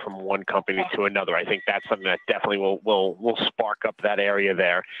takeover from one company to another. I think that's something that definitely will spark up that area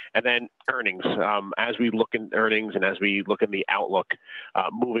there. And then earnings, as we look in earnings and as we look in the outlook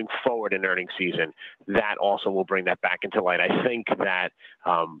moving forward in earnings season, that also will bring that back into light. I think that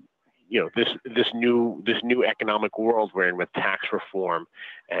this new economic world we're in with tax reform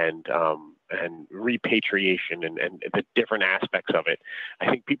and repatriation and the different aspects of it. I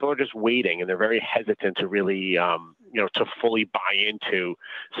think people are just waiting, and they're very hesitant to really to fully buy into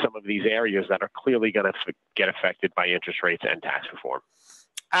some of these areas that are clearly going to get affected by interest rates and tax reform.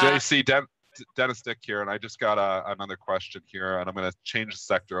 JC, Dennis Dick here, and I just got another question here, and I'm going to change the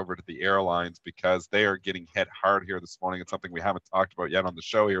sector over to the airlines because they are getting hit hard here this morning. It's something we haven't talked about yet on the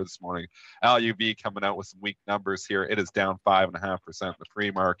show here this morning. LUV coming out with some weak numbers here. It is down 5.5% in the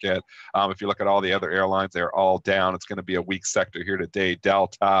pre-market. If you look at all the other airlines, they're all down. It's going to be a weak sector here today.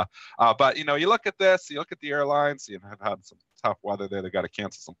 Delta, but you look at this, you look at the airlines, you have had some tough weather there. They got to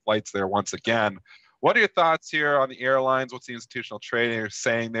cancel some flights there once again. What are your thoughts here on the airlines? What's the institutional traders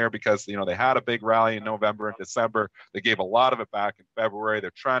saying there? Because, they had a big rally in November and December. They gave a lot of it back in February. They're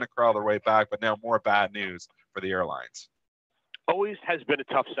trying to crawl their way back, but now more bad news for the airlines. Always has been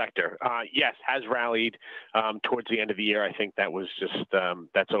a tough sector. Yes, has rallied towards the end of the year. I think that was just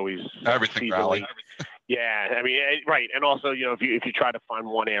that's always everything rallied. Yeah, I mean, right. And also, if you try to find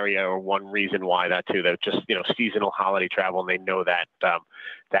one area or one reason why that too, that just seasonal holiday travel, and they know that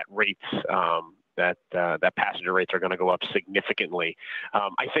that rates. That passenger rates are going to go up significantly.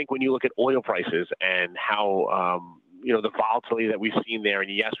 I think when you look at oil prices and how the volatility that we've seen there,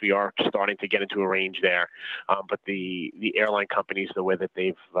 and yes, we are starting to get into a range there, but the airline companies, the way that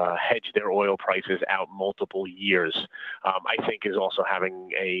they've hedged their oil prices out multiple years, I think is also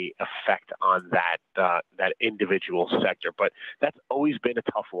having a effect on that individual sector. But that's always been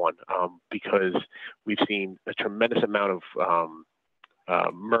a tough one because we've seen a tremendous amount of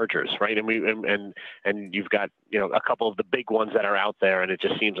mergers, right? And you've got a couple of the big ones that are out there, and it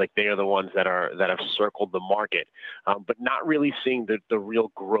just seems like they are the ones that have circled the market, but not really seeing the real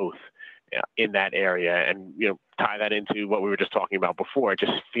growth in that area. And tie that into what we were just talking about before. It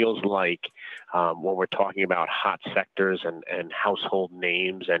just feels like when we're talking about hot sectors and household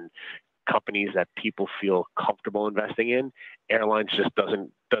names and companies that people feel comfortable investing in, airlines just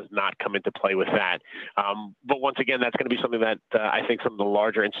does not come into play with that. But once again, that's going to be something that I think some of the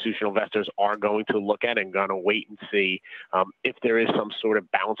larger institutional investors are going to look at and going to wait and see if there is some sort of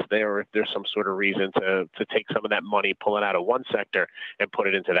bounce there, or if there's some sort of reason to take some of that money, pull it out of one sector and put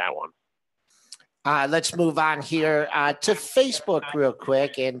it into that one. Let's move on here to Facebook real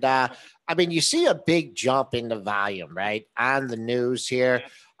quick. And you see a big jump in the volume, right, on the news here.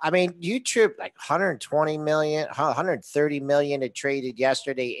 YouTube, like 120 million, 130 million it traded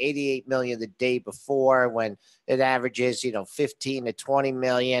yesterday, 88 million the day before, when it averages, 15 to 20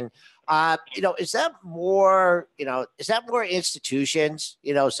 million. Is that more institutions,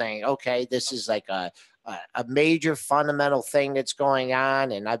 saying, okay, this is like a major fundamental thing that's going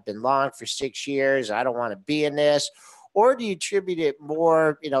on, and I've been long for 6 years, I don't want to be in this? Or do you attribute it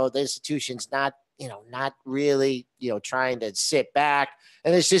more, the institutions not really, trying to sit back,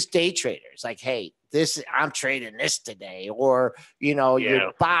 and it's just day traders like, hey, I'm trading this today, or,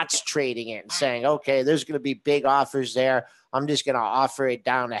 your bots trading it and saying, okay, there's going to be big offers there, I'm just going to offer it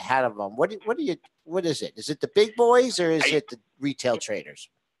down ahead of them. What is it? Is it the big boys, or is it the retail traders?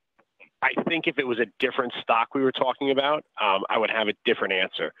 I think if it was a different stock we were talking about, I would have a different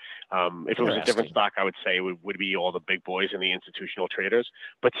answer. If it was a different stock, I would say it would be all the big boys and the institutional traders.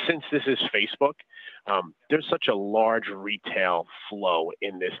 But since this is Facebook, there's such a large retail flow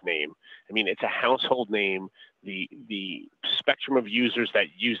in this name. It's a household name. The spectrum of users that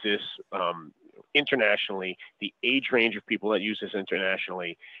use this internationally, the age range of people that use this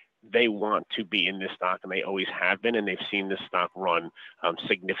internationally, they want to be in this stock, and they always have been, and they've seen this stock run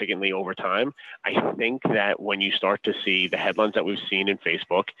significantly over time. I think that when you start to see the headlines that we've seen in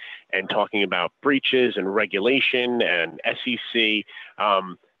Facebook and talking about breaches and regulation and SEC,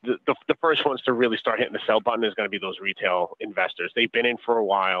 the first ones to really start hitting the sell button is going to be those retail investors. They've been in for a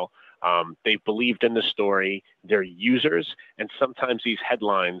while. They've believed in the story. They're users, and sometimes these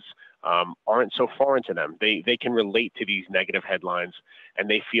headlines aren't so foreign to them. They can relate to these negative headlines, and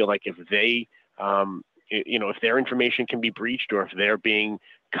they feel like if they, if their information can be breached, or if they're being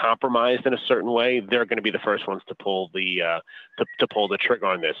compromised in a certain way, they're going to be the first ones to pull the trigger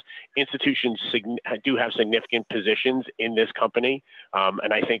on this. Institutions do have significant positions in this company,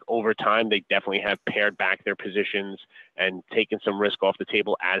 and I think over time they definitely have pared back their positions and taken some risk off the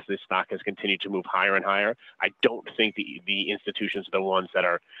table as this stock has continued to move higher and higher. I don't think the institutions are the ones that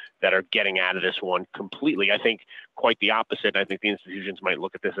are getting out of this one completely. I think quite the opposite. I think the institutions might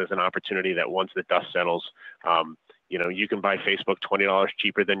look at this as an opportunity that once the dust settles, you can buy Facebook $20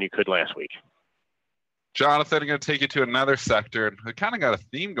 cheaper than you could last week. Jonathan, I'm going to take you to another sector, and we kind of got a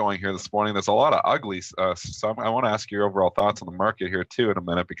theme going here this morning. There's a lot of ugly, so I want to ask your overall thoughts on the market here too in a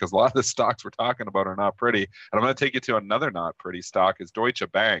minute, because a lot of the stocks we're talking about are not pretty. And I'm going to take you to another not pretty stock, is Deutsche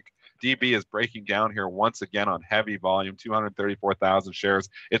Bank. DB is breaking down here once again on heavy volume, 234,000 shares.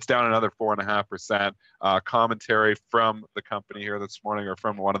 It's down another 4.5%. Commentary from the company here this morning, or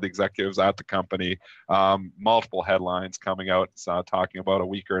from one of the executives at the company. Multiple headlines coming out talking about a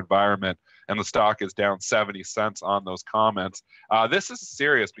weaker environment, and the stock is down 70 cents on those comments. This is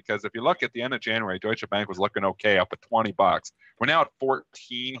serious, because if you look at the end of January, Deutsche Bank was looking okay, up at 20 bucks. We're now at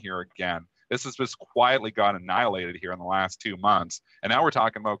 14 here again. This has just quietly got annihilated here in the last 2 months. And now we're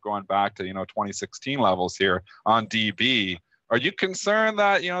talking about going back to, 2016 levels here on DB. Are you concerned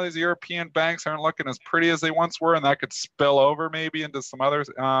that, these European banks aren't looking as pretty as they once were, and that could spill over maybe into some other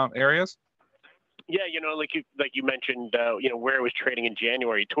areas? Yeah, like you mentioned, where it was trading in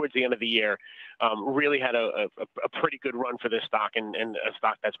January towards the end of the year, really had a pretty good run for this stock, and a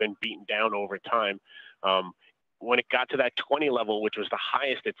stock that's been beaten down over time. When it got to that 20 level, which was the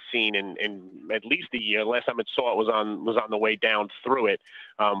highest it's seen in at least a year, last time it saw it was on the way down through it.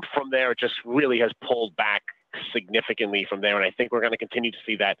 From there, it just really has pulled back significantly from there, and I think we're going to continue to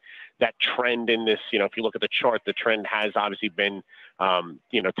see that trend in this. If you look at the chart, the trend has obviously been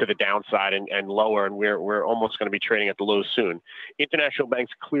to the downside and lower, and we're almost going to be trading at the lows soon. International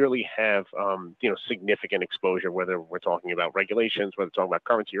banks clearly have significant exposure, whether we're talking about regulations, whether we're talking about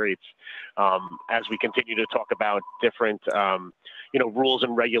currency rates. As we continue to talk about different rules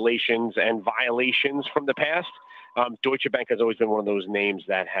and regulations and violations from the past, Deutsche Bank has always been one of those names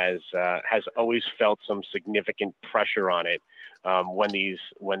that has always felt some significant pressure on it when these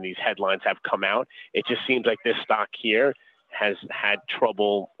headlines have come out. It just seems like this stock here has had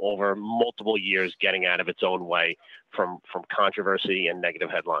trouble over multiple years getting out of its own way from controversy and negative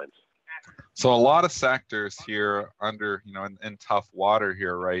headlines. So a lot of sectors here under, in tough water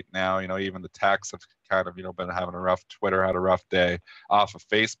here right now. Even the techs have kind of, been having a rough. Twitter had a rough day off of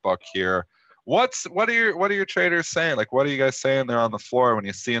Facebook here. What are your traders saying? Like, what are you guys saying there on the floor when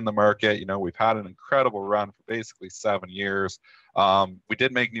you see in the market? We've had an incredible run for basically 7 years. We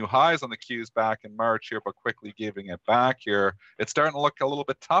did make new highs on the Qs back in March here, but quickly giving it back here. It's starting to look a little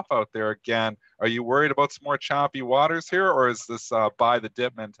bit tough out there again. Are you worried about some more choppy waters here, or is this buy the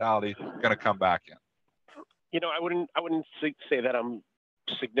dip mentality going to come back in? I wouldn't say that I'm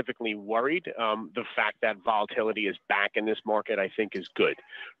significantly worried. The fact that volatility is back in this market, I think, is good,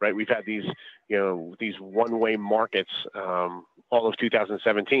 right? We've had these one-way markets. All of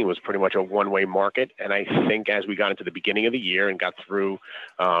 2017 was pretty much a one-way market, and I think as we got into the beginning of the year and got through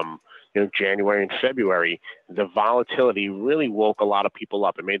January and February, the volatility really woke a lot of people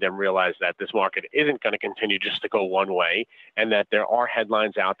up and made them realize that this market isn't going to continue just to go one way, and that there are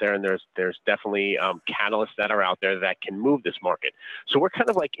headlines out there, and there's definitely catalysts that are out there that can move this market. So we're kind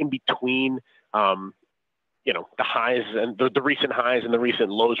of like in between the highs and the recent highs and the recent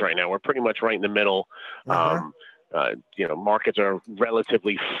lows right now. We're pretty much right in the middle. Markets are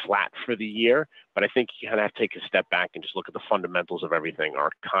relatively flat for the year, but I think you kind of have to take a step back and just look at the fundamentals of everything.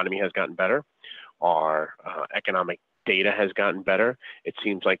 Our economy has gotten better. Our economic data has gotten better. It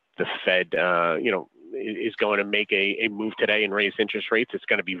seems like the Fed, is going to make a move today and raise interest rates. It's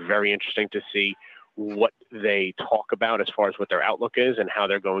going to be very interesting to see what they talk about as far as what their outlook is and how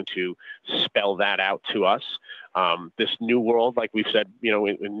they're going to spell that out to us. This new world, like we've said,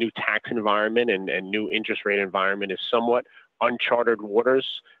 a new tax environment and new interest rate environment is somewhat uncharted waters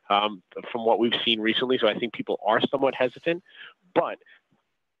from what we've seen recently. So I think people are somewhat hesitant, but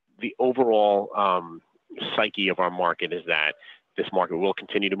the overall psyche of our market is that this market will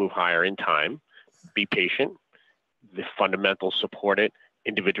continue to move higher in time. Be patient. The fundamentals support it.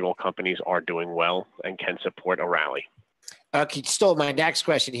 Individual companies are doing well and can support a rally. Okay, stole my next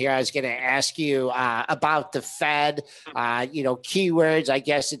question here. I was going to ask you about the Fed. Keywords. I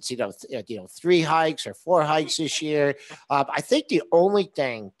guess it's 3 hikes or 4 hikes this year. I think the only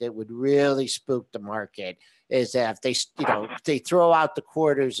thing that would really spook the market is that if they throw out the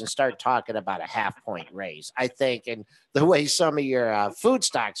quarters and start talking about a 0.5 point raise. I think, and the way some of your food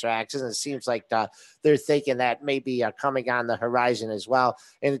stocks are acting, it seems like they're thinking that may be coming on the horizon as well.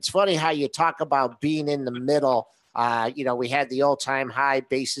 And it's funny how you talk about being in the middle. We had the all-time high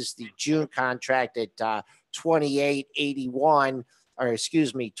basis, the June contract at 28.81, or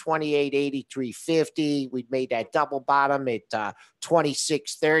excuse me, 28.8350. We made that double bottom at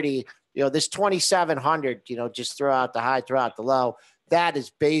 26.30. This 2,700, just throw out the high, throw out the low. That has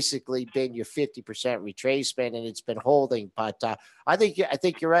basically been your 50% retracement, and it's been holding. But I think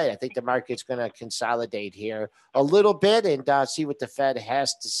you're right. I think the market's going to consolidate here a little bit and see what the Fed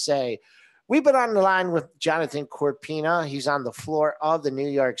has to say. We've been on the line with Jonathan Corpina. He's on the floor of the New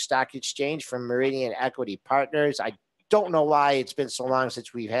York Stock Exchange from Meridian Equity Partners. I don't know why it's been so long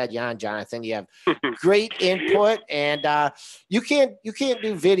since we've had you on, Jonathan. You have great input, and you can't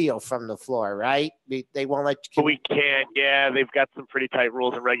do video from the floor, right? They won't let you. We can't. Yeah, they've got some pretty tight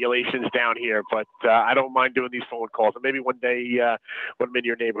rules and regulations down here, but I don't mind doing these phone calls. And maybe one day when I'm in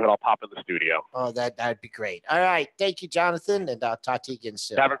your neighborhood, I'll pop in the studio. Oh, that'd be great. All right, thank you, Jonathan, and I'll talk to you again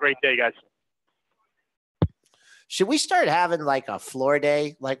soon. Have a great day, guys. Should we start having like a floor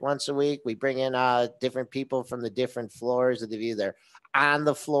day, like once a week? We bring in different people from the different floors that have either on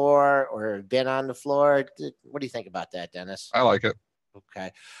the floor or been on the floor. What do you think about that, Dennis? I like it.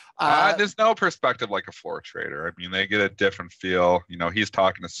 Okay. There's no perspective like a floor trader. I mean, they get a different feel. You know, he's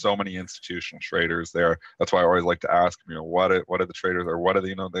talking to so many institutional traders there. That's why I always like to ask him, you know, what are the traders, or what are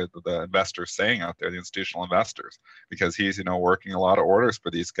the investors saying out there, the institutional investors, because he's, you know, working a lot of orders for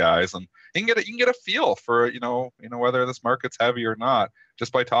these guys, and you can get a feel for, you know, whether this market's heavy or not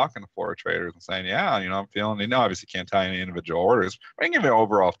just by talking to floor traders and saying, yeah, you know, I'm feeling, you know, obviously can't tie any individual orders, but I can give you an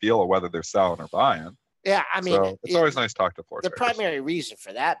overall feel of whether they're selling or buying. Yeah, I mean, so it's always nice to talk to floor the traders. primary reason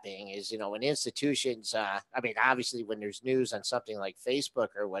for that being is, you know, when institutions, I mean, obviously when there's news on something like Facebook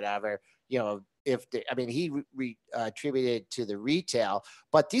or whatever, you know, he attributed to the retail,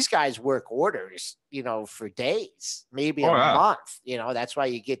 but these guys work orders, you know, for days, maybe a month, you know, that's why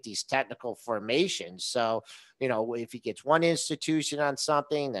you get these technical formations. So, you know, if he gets one institution on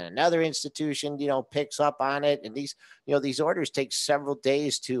something, then another institution, you know, picks up on it. And these, you know, these orders take several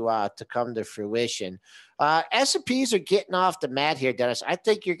days to come to fruition. S&Ps are getting off the mat here, Dennis. I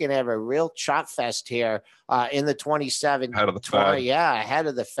think you're going to have a real chop fest here in the 27, ahead of the Fed. Yeah, ahead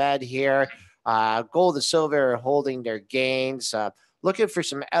of the Fed here. Gold and silver are holding their gains. Looking for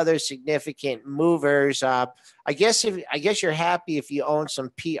some other significant movers. I guess you're happy if you own some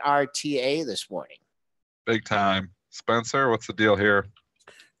PRTA this morning. Big time. Spencer, what's the deal here?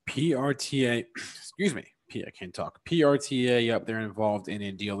 PRTA, excuse me. I can't talk. PRTA up there involved in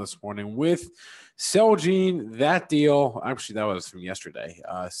a deal this morning with Celgene. That deal, actually, that was from yesterday.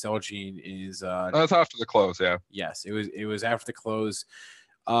 Celgene is That's after the close, yeah. Yes, it was after the close.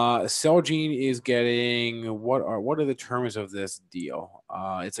 Celgene is getting what are the terms of this deal?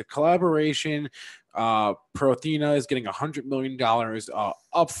 It's a collaboration. Corpina is getting $100 million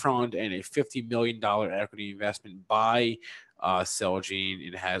upfront and a $50 million equity investment by Celgene.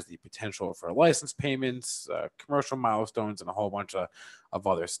 It has the potential for license payments, commercial milestones, and a whole bunch of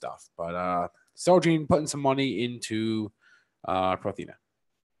other stuff. But Celgene putting some money into Corpina.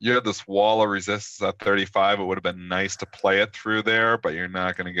 You had this wall of resistance at 35. It would have been nice to play it through there, but you're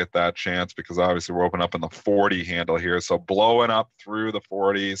not going to get that chance because obviously we're open up in the 40 handle here. So blowing up through the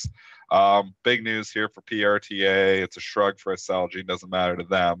 40s. Big news here for PRTA. It's a shrug for a Celgene. Doesn't matter to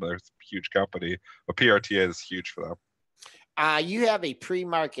them. They're a huge company, but PRTA is huge for them. You have a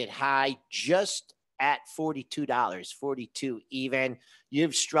pre-market high just at $42, 42 even.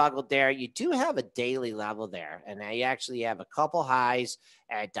 You've struggled there. You do have a daily level there, and you actually have a couple highs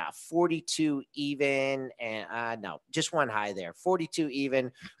at 42 even, and no, just one high there. 42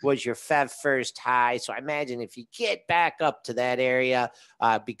 even was your Feb first high. So I imagine if you get back up to that area,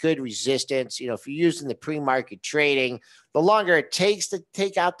 be good resistance. You know, if you're using the pre-market trading, the longer it takes to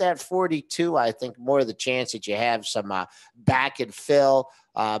take out that 42, I think more the chance that you have some back and fill,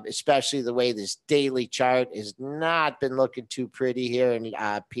 especially the way this daily chart has not been looking too pretty here in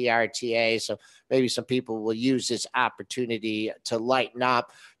PRTA. So maybe some people will use this opportunity to lighten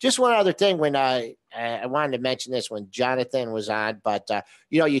up. Just one other thing, when I wanted to mention this when Jonathan was on, but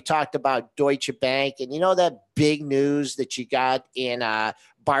you know, you talked about Deutsche Bank, and you know that big news that you got in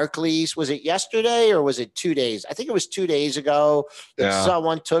Barclays. Was it yesterday or was it 2 days? I think it was 2 days ago that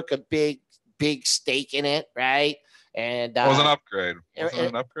someone took a big stake in it, right? And it was an upgrade. Was it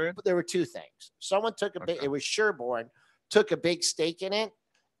an upgrade? But there were two things. Someone took it was Sherborne, took a big stake in it,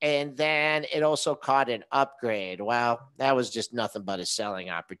 and then it also caught an upgrade. Well, that was just nothing but a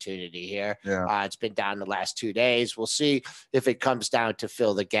selling opportunity here. Yeah. It's been down the last 2 days. We'll see if it comes down to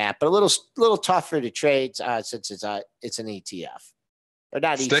fill the gap, but a little tougher to trade since it's an ETF. Or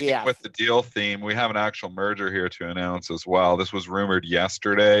not Sticking ETF. with the deal theme, we have an actual merger here to announce as well. This was rumored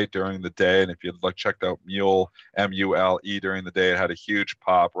yesterday during the day, and if you checked out Mule, M-U-L-E, during the day, it had a huge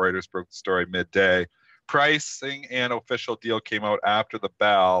pop. Reuters broke the story midday. Pricing and official deal came out after the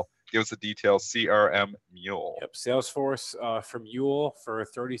bell. Give us the details. CRM Mule. Yep, Salesforce for Mule for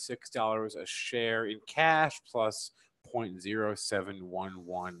 $36 a share in cash plus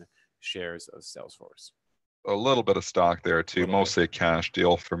 0.0711 shares of Salesforce. a little bit of stock there too, mostly a cash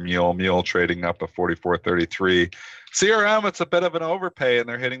deal for Mule. Mule trading up at 44.33. CRM, it's a bit of an overpay, and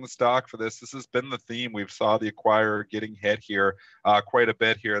they're hitting the stock for this. This has been the theme. We've saw the acquirer getting hit here quite a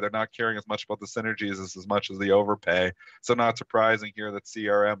bit here. They're not caring as much about the synergies as much as the overpay. So not surprising here that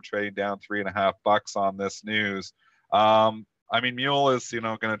CRM trading down $3.50 on this news. I mean, Mule is,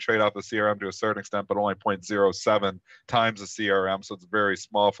 going to trade off the CRM to a certain extent, but only 0.07 times the CRM. So it's very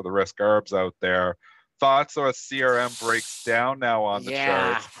small for the risk arbs out there. Thoughts on a CRM breaks down now on the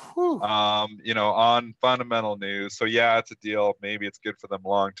chart, on fundamental news. So yeah, it's a deal. Maybe it's good for them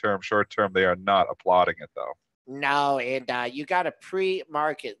long-term. Short-term, they are not applauding it though. No, and you got a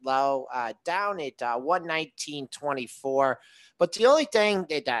pre-market low down at 119.24. But the only thing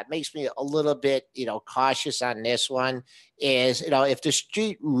that makes me a little bit, cautious on this one is, if the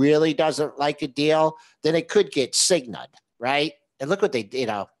street really doesn't like a deal, then it could get signaled, right? And look what they,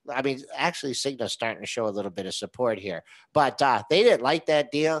 actually Cigna's starting to show a little bit of support here, but they didn't like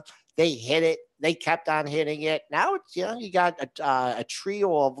that deal. They hit it. They kept on hitting it. Now it's, you got a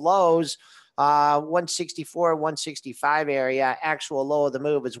trio of lows, 164, 165 area. Actual low of the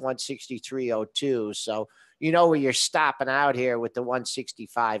move is 163.02. So where you're stopping out here with the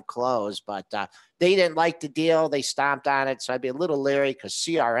 165 close, but they didn't like the deal. They stomped on it. So I'd be a little leery because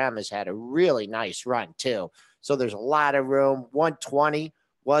CRM has had a really nice run too. So there's a lot of room. 120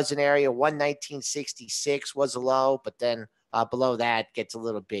 was an area. 119.66 was a low, but then below that gets a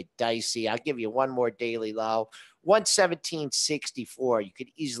little bit dicey. I'll give you one more daily low. 117.64. You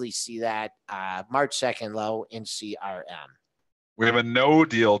could easily see that March 2nd low in CRM. We have a no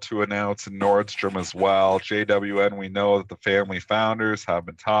deal to announce in Nordstrom as well. JWN, we know that the family founders have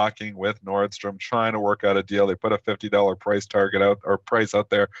been talking with Nordstrom, trying to work out a deal. They put a $50 price out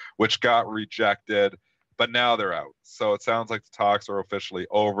there, which got rejected. But now they're out. So it sounds like the talks are officially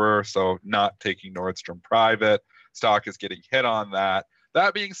over. So not taking Nordstrom private. Stock is getting hit on that.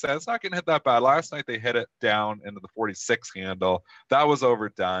 That being said, it's not getting hit that bad. Last night they hit it down into the 46 handle. That was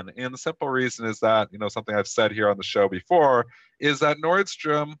overdone. And the simple reason is that, something I've said here on the show before, is that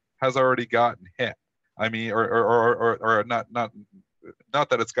Nordstrom has already gotten hit. I mean, or not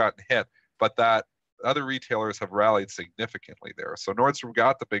that it's gotten hit, but that other retailers have rallied significantly there. So Nordstrom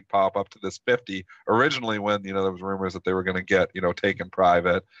got the big pop up to this 50 originally when, there was rumors that they were going to get, taken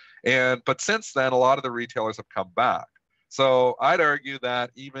private. But since then, a lot of the retailers have come back. So I'd argue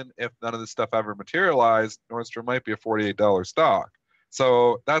that even if none of this stuff ever materialized, Nordstrom might be a $48 stock.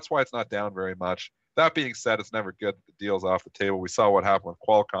 So that's why it's not down very much. That being said, it's never good that the deal's off the table. We saw what happened with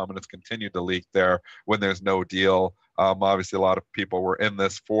Qualcomm, and it's continued to leak there when there's no deal. Obviously, a lot of people were in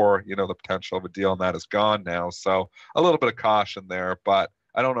this for, the potential of a deal, and that is gone now. So a little bit of caution there, but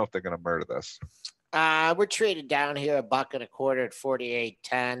I don't know if they're going to murder this. We're trading down here $1.25 at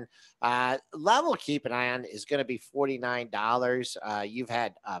 48.10. Level keep an eye on is going to be $49. You've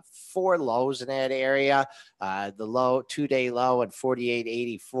had 4 lows in that area. The low 2-day low at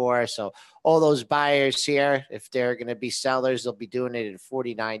 48.84. So all those buyers here, if they're going to be sellers, they'll be doing it at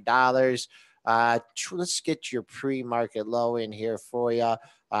 $49. Let's get your pre-market low in here for you.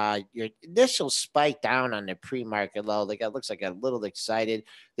 Your initial spike down on the pre-market low, looks like a little excited.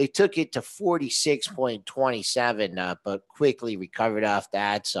 They took it to 46.27, but quickly recovered off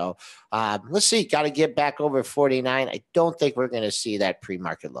that. So let's see, got to get back over 49. I don't think we're going to see that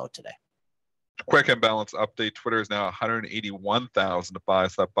pre-market low today. Quick and balance update. Twitter is now 181,000 to buy.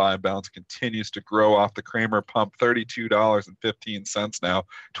 So that buy and balance continues to grow off the Kramer pump, $32.15 now.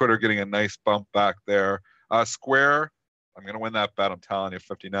 Twitter getting a nice bump back there. Square, I'm going to win that bet. I'm telling you,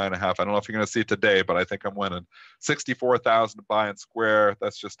 59.5. I don't know if you're going to see it today, but I think I'm winning. 64,000 to buy in Square.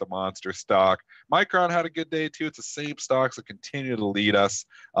 That's just a monster stock. Micron had a good day too. It's the same stocks that continue to lead us.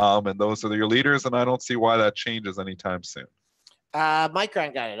 And those are your leaders. And I don't see why that changes anytime soon.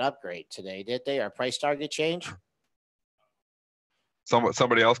 Micron got an upgrade today, did they? Our price target change?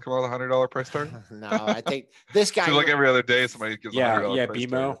 Somebody else come out with $100 price target? No, I think this guy. So like every other day, somebody gives $100 price BMO,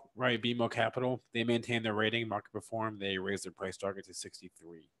 target. right? BMO Capital. They maintain their rating, market perform. They raised their price target to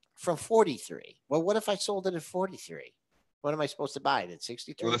 63 from 43. Well, what if I sold it at 43? What am I supposed to buy it at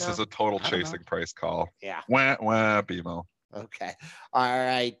 63? Well, this is a total chasing price call. Yeah. Wah, BMO. Okay. All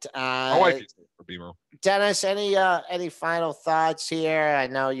right. My wife used it for BMO. Dennis, any final thoughts here? I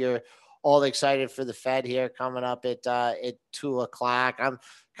know you're all excited for the Fed here coming up at 2:00. I'm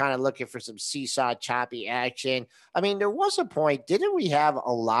kind of looking for some seesaw choppy action. I mean, there was a point, didn't we have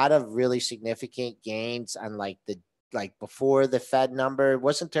a lot of really significant gains on like the like before the Fed number?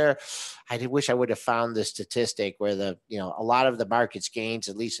 Wasn't there? I wish I would have found the statistic where a lot of the market's gains,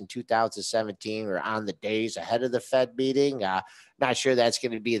 at least in 2017, were on the days ahead of the Fed meeting. Not sure that's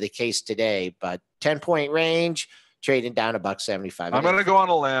going to be the case today, but 10-point range, trading down $1.75. I'm going to go on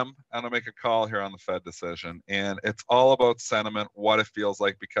a limb and I'll make a call here on the Fed decision. And it's all about sentiment, what it feels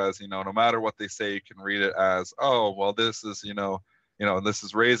like, because, no matter what they say, you can read it as, oh, well, this is, this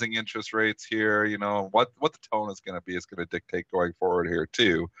is raising interest rates here. What the tone is going to be is going to dictate going forward here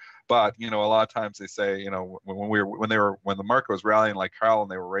too. But, a lot of times they say, when the market was rallying like hell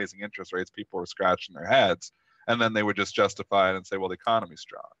and they were raising interest rates, people were scratching their heads, and then they would just justify it and say, well, the economy's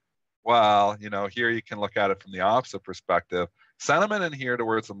strong. Well, here you can look at it from the opposite perspective. Sentiment in here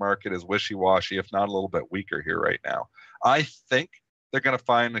towards the market is wishy-washy, if not a little bit weaker here right now. I think they're going to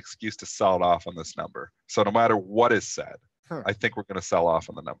find an excuse to sell it off on this number. So no matter what is said, I think we're going to sell off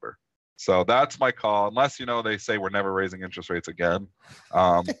on the number. So that's my call. Unless, they say we're never raising interest rates again.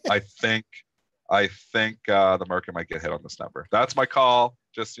 I think the market might get hit on this number. That's my call.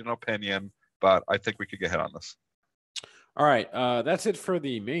 Just, opinion, but I think we could get hit on this. All right, that's it for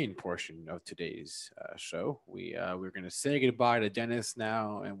the main portion of today's show. We're going to say goodbye to Dennis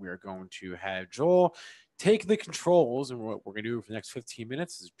now, and we're going to have Joel take the controls. And what we're going to do for the next 15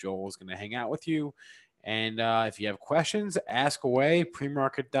 minutes is Joel is going to hang out with you. And if you have questions, ask away,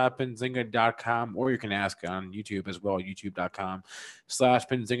 premarket.benzinga.com, or you can ask on YouTube as well,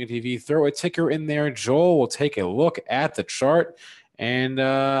 youtube.com/BenzingaTV. Throw a ticker in there. Joel will take a look at the chart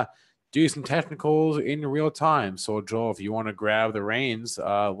and do some technicals in real time. So, Joel, if you want to grab the reins,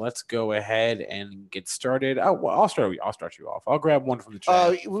 let's go ahead and get started. I'll start you off. I'll grab one from the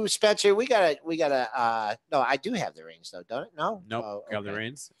chat. Oh, Spencer, we gotta. No, I do have the reins though, don't it? No. Nope. Grab the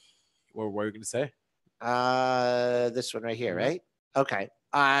reins. What were you going to say? This one right here, right? Okay.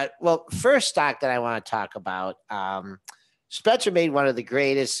 Well, first stock that I want to talk about, Spencer made one of the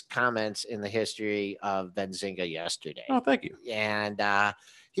greatest comments in the history of Benzinga yesterday. Oh, thank you. And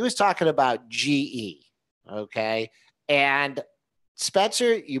he was talking about GE. Okay. And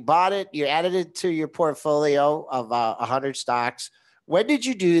Spencer, you bought it, you added it to your portfolio of 100 stocks. When did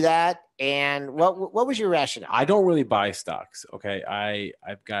you do that? And what was your rationale? I don't really buy stocks. Okay.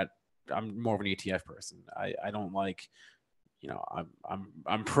 I'm more of an ETF person. I don't like,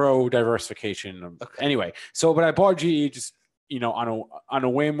 I'm pro diversification. Okay. Anyway, but I bought GE just, on a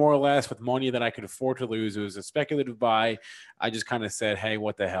way more or less with money that I could afford to lose. It was a speculative buy. I just kind of said, hey,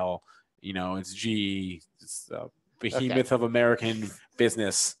 what the hell? It's GE, it's a behemoth of American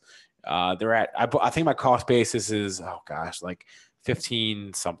business. I think my cost basis is, like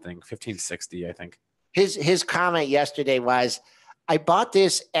 1560, I think. His comment yesterday was, I bought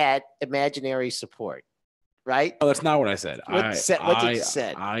this at imaginary support, right? Oh, that's not what I said. What did you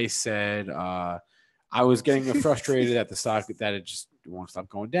say? I said I was getting frustrated at the stock that it just won't stop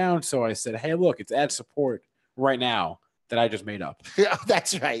going down. So I said, hey, look, it's at support right now that I just made up. Yeah,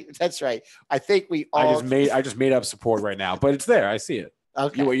 that's right. I think we all I just made up support right now, but it's there. I see it.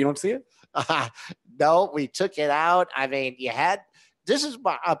 Okay. You don't see it? No, we took it out. I mean, this is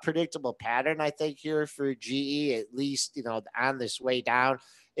a predictable pattern, I think, here for GE, at least, on this way down.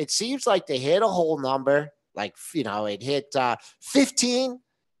 It seems like they hit a whole number, like, it hit 15,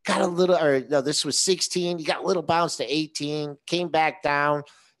 got a little, this was 16. You got a little bounce to 18, came back down.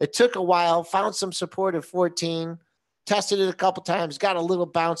 It took a while, found some support at 14, tested it a couple times, got a little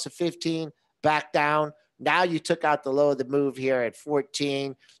bounce to 15, back down. Now you took out the low of the move here at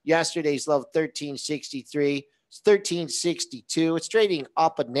 14. Yesterday's low, 1363. It's 1362. It's trading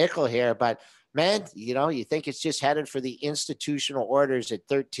up a nickel here, but man, you think it's just headed for the institutional orders at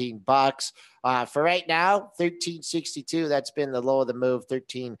 $13. For right now, 1362. That's been the low of the move.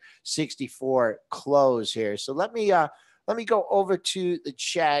 1364 close here. So let me go over to the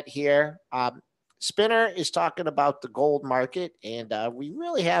chat here. Spinner is talking about the gold market, and we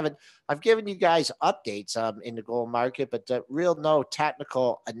really haven't. I've given you guys updates in the gold market, but no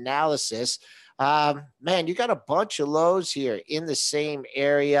technical analysis. Man, you got a bunch of lows here in the same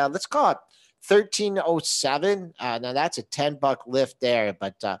area. Let's call it 1307. Now that's a $10 lift there,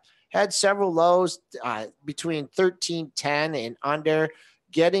 but had several lows between 1310 and under,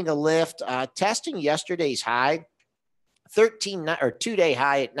 getting a lift, testing yesterday's high. 2-day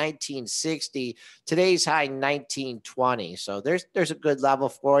high at 1960. Today's high 1920. So there's a good level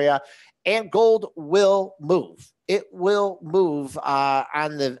for you. And gold will move. It will move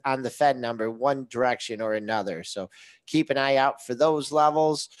on the Fed number one direction or another. So keep an eye out for those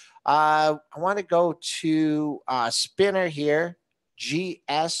levels. I want to go to Spinner here,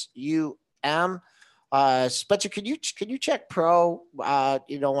 GSUM. Spencer, can you check Pro? When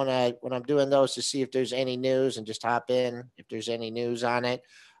I'm doing those to see if there's any news, and just hop in if there's any news on it.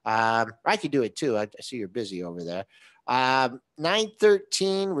 I could do it too. I see you're busy over there.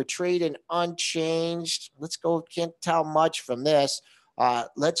 913, we're trading unchanged. Let's go. Can't tell much from this.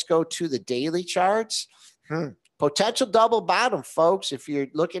 Let's go to the daily charts. Potential double bottom, folks. If you're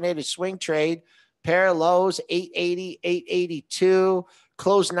looking at a swing trade, pair of lows, 880, 882.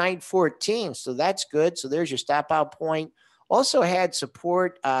 Close 914, so that's good. So there's your stop out point. Also had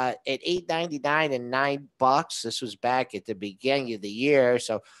support at 899 and $9. This was back at the beginning of the year.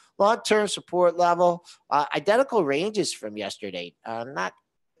 So long-term support level, identical ranges from yesterday. Not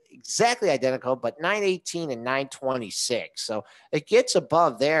exactly identical, but 918 and 926. So it gets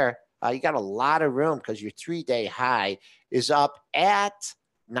above there. You got a lot of room because your 3-day high is up at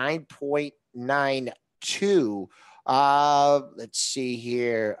 9.92. Let's see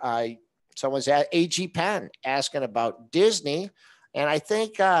here. Someone's at AG Penn asking about Disney. And I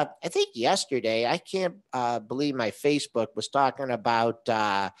think yesterday, I can't believe my Facebook was talking about,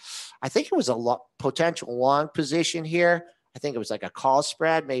 I think it was a potential long position here. I think it was like a call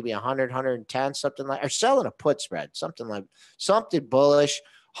spread, maybe 100, 110, something like, or selling a put spread, something bullish.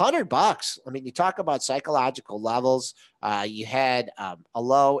 $100. I mean, you talk about psychological levels. You had a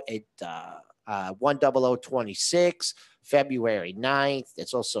low at 10026, February 9th.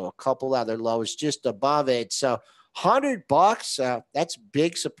 There's also a couple other lows just above it. So $100, that's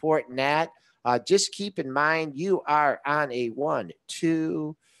big support in that. Just keep in mind, you are on a 1,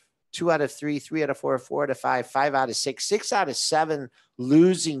 2 out of 3, 3 out of 4, 4 out of 5, 5 out of 6, 6 out of 7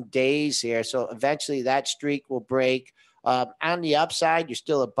 losing days here. So eventually that streak will break. On the upside, you're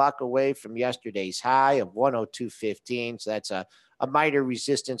still $1 away from yesterday's high of 102.15. So that's a minor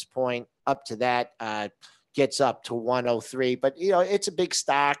resistance point. Up to that gets up to 103. But, it's a big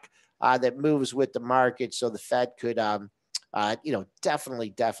stock that moves with the market. So the Fed could,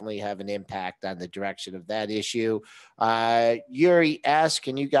 definitely have an impact on the direction of that issue. Yuri S.,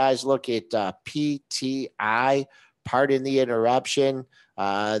 can you guys look at PTI? Pardon the interruption.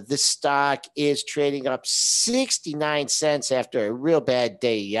 This stock is trading up 69 cents after a real bad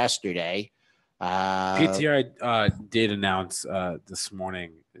day yesterday. PTI did announce this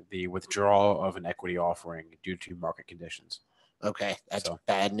morning the withdrawal of an equity offering due to market conditions. Okay, that's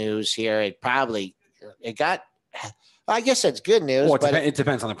bad news here. I guess that's good news. Well, it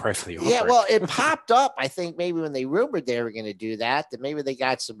depends on the price of the offering. Yeah, well, it popped up, I think, maybe when they rumored they were going to do that maybe they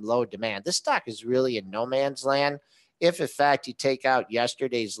got some low demand. This stock is really in no man's land. If, in fact, you take out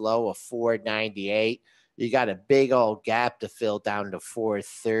yesterday's low of 498, you got a big old gap to fill down to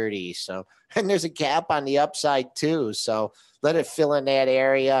 430. So, and there's a gap on the upside too. So let it fill in that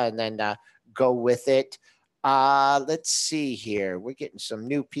area and then go with it. Let's see here. We're getting some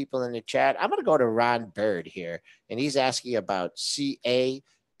new people in the chat. I'm going to go to Ron Bird here, and he's asking about CATM.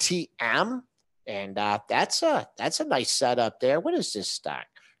 And that's a nice setup there. What is this stock?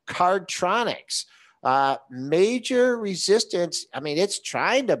 Cardtronics. Major resistance. I mean, it's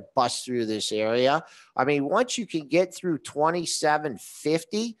trying to bust through this area. I mean, once you can get through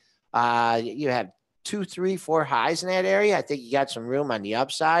 2750, you have 2, 3, 4 highs in that area. I think you got some room on the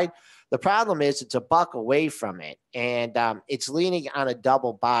upside. The problem is it's $1 away from it, and it's leaning on a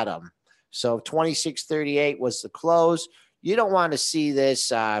double bottom. So 2638 was the close. You don't want to see this.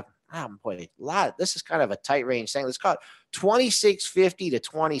 This is kind of a tight range thing. Let's call it 2650 to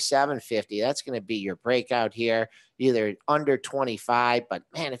 2750. That's going to be your breakout here, either under 25. But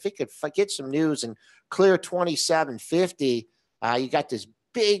man, if it could get some news and clear 2750, you got this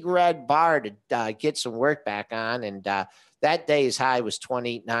big red bar to get some work back on. And that day's high was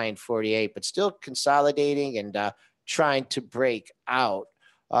 2948, but still consolidating and trying to break out.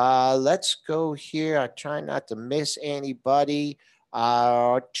 Let's go here. I'm trying not to miss anybody.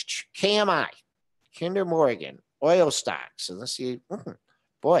 KMI, Kinder Morgan, oil stocks. So let's see.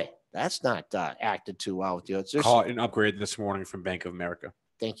 Boy, that's not acted too well with you. Caught an upgrade this morning from Bank of America.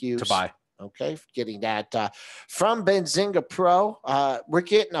 Thank you. To buy. Okay, getting that from Benzinga Pro. We're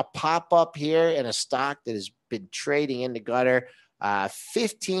getting a pop-up here in a stock that has been trading in the gutter.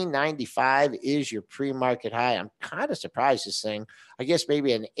 1595 is your pre-market high. I'm kind of surprised this thing. I guess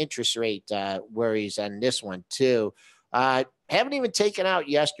maybe an interest rate worries on this one too. Haven't even taken out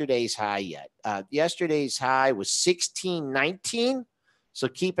yesterday's high yet. Yesterday's high was 1619. So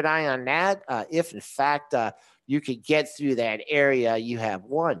keep an eye on that. If in fact you could get through that area, you have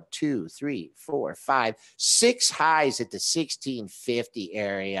 1, 2, 3, 4, 5, 6 highs at the 1650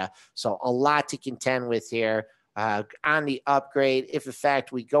 area. So a lot to contend with here on the upgrade. If in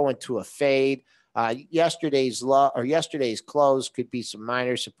fact we go into a fade, Yesterday's low or yesterday's close could be some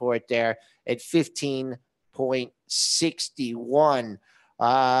minor support there at 15.61.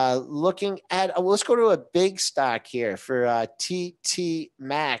 Looking at, let's go to a big stock here for TT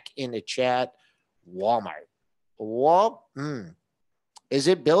Mac in the chat. Walmart. Is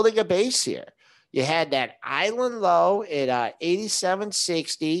it building a base here? You had that island low at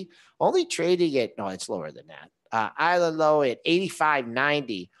 87.60, only trading at, no, it's lower than that. Island low at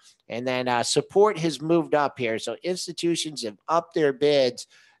 85.90. And then support has moved up here. So institutions have upped their bids.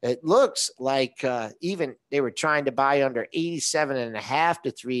 It looks like even they were trying to buy under 87.5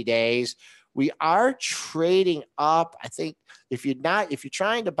 to 3 days. We are trading up. I think if you're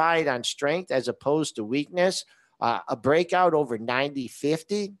trying to buy it on strength as opposed to weakness, a breakout over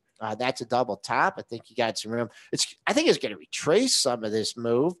 90.50, that's a double top. I think you got some room. I think it's going to retrace some of this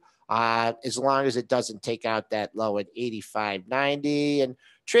move as long as it doesn't take out that low at 85.90 and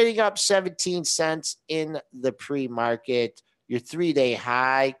trading up 17 cents in the pre-market. Your 3-day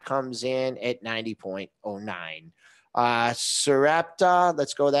high comes in at 90.09. Sarepta,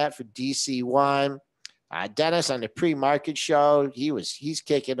 let's go that for DC1. Dennis on the pre-market show, he's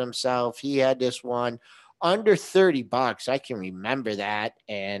kicking himself. He had this one under $30. I can remember that.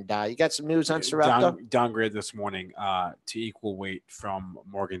 And you got some news on Sarepta? Downgrade this morning to equal weight from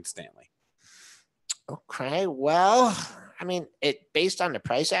Morgan Stanley. Okay, well, I mean, based on the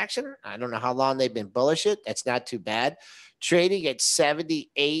price action, I don't know how long they've been bullish it. That's not too bad. Trading at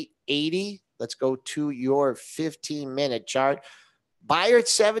 78.80. Let's go to your 15-minute chart. Buyer at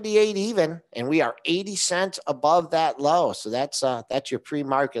 78 even, and we are 80 cents above that low. So that's your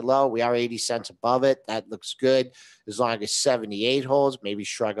pre-market low. We are 80 cents above it. That looks good as long as 78 holds. Maybe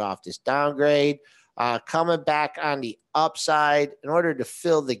shrug off this downgrade. Coming back on the upside in order to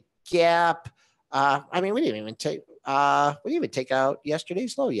fill the gap. I mean, we didn't even take out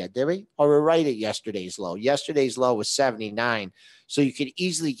yesterday's low yet, did we? Or we're right at yesterday's low. Yesterday's low was 79. So you could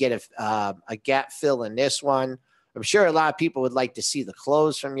easily get a gap fill in this one. I'm sure a lot of people would like to see the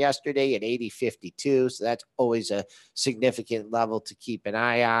close from yesterday at 80.52. So that's always a significant level to keep an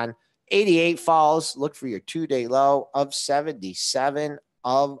eye on. 88 falls. Look for your 2-day low of 77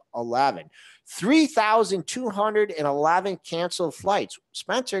 of 11. 3,211 canceled flights.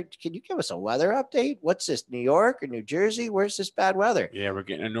 Spencer, can you give us a weather update? What's this, New York or New Jersey? Where's this bad weather? Yeah, we're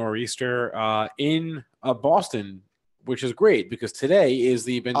getting a nor'easter in Boston, which is great because today is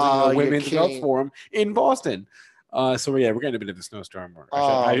the Benzinga Women's Golf Forum in Boston. So we're getting a bit of a snowstorm.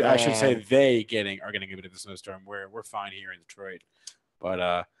 I should say are getting a bit of a snowstorm. We're fine here in Detroit,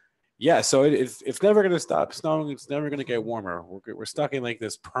 but yeah. So it's never going to stop snowing. It's never going to get warmer. We're stuck in like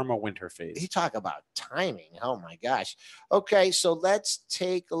this perma winter phase. You talk about timing. Oh my gosh. Okay, so let's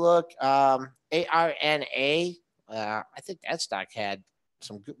take a look. ARNA. I think that stock had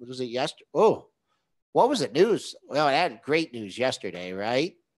some good. Was it yesterday? Oh, what was it? News? Well, it had great news yesterday,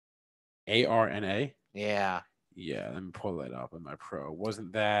 right? ARNA. Yeah. Yeah, let me pull that up in my pro.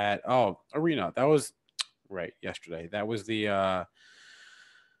 Wasn't that Arena? That was right yesterday. That was the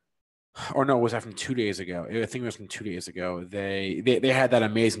or no, was that from 2 days ago? I think it was from 2 days ago. They had that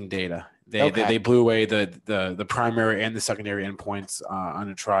amazing data. They blew away the primary and the secondary endpoints on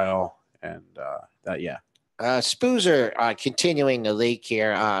a trial, and Spoozer continuing the leak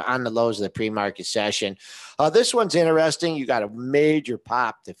here on the lows of the pre-market session. This one's interesting. You got a major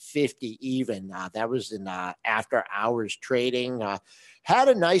pop to 50 even. That was in after hours trading. Had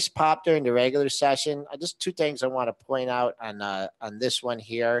a nice pop during the regular session. Just two things I want to point out on this one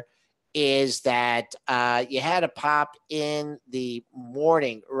here is that you had a pop in the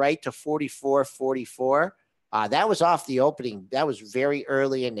morning right to 44.44. That was off the opening. That was very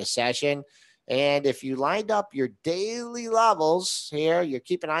early in the session. And if you lined up your daily levels here, you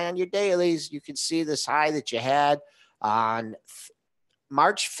keep an eye on your dailies, you can see this high that you had on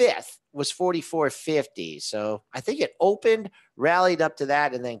March 5th was 44.50. So I think it opened, rallied up to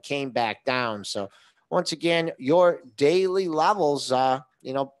that, and then came back down. So once again, your daily levels,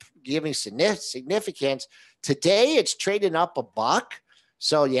 giving significance. Today, it's trading up $1.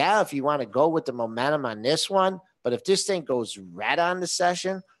 So yeah, if you want to go with the momentum on this one, but if this thing goes red on the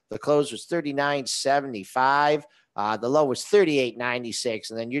session, the close was 39.75. The low was 38.96.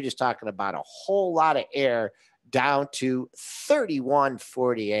 And then you're just talking about a whole lot of air down to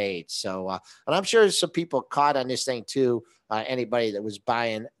 31.48. So, and I'm sure some people caught on this thing too. Anybody that was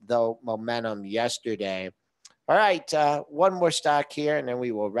buying the momentum yesterday. All right. One more stock here, and then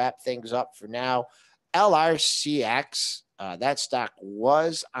we will wrap things up for now. LRCX. That stock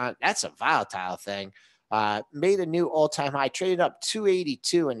was on, that's a volatile thing. Made a new all-time high, traded up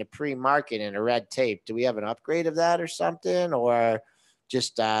 282 in the pre-market in a red tape. Do we have an upgrade of that or something, or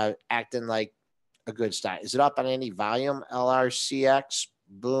just acting like a good start. Is it up on any volume? LRCX,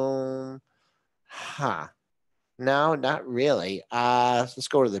 boom. No, not really. Let's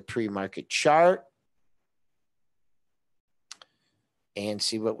go to the pre-market chart and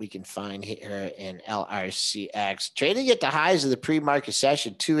see what we can find here in LRCX. Trading at the highs of the pre-market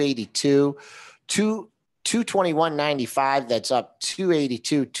session, 282, 221.95. That's up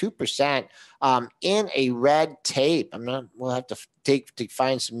 282, 2%. In a red tape. We'll have to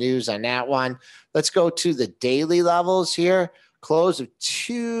find some news on that one. Let's go to the daily levels here. Close of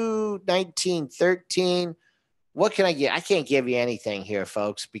 219.13. What can I get? I can't give you anything here,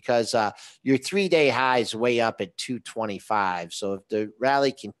 folks, because your 3-day high is way up at 225. So if the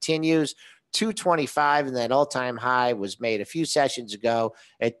rally continues, 225, and that all-time high was made a few sessions ago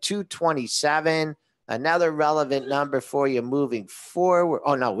at 227. Another relevant number for you moving forward.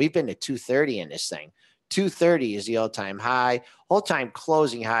 Oh, no, we've been to 230 in this thing. 230 is the all-time high. All-time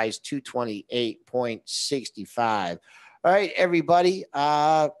closing high is 228.65. All right, everybody.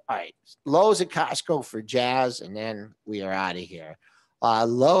 All right, Lowe's at Costco for Jazz, and then we are out of here.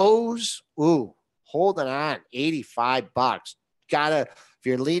 Lowe's, holding on, $85. If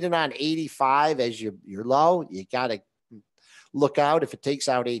you're leading on 85 as your low, you gotta look out. If it takes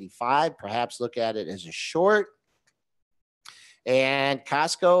out 85, perhaps look at it as a short. And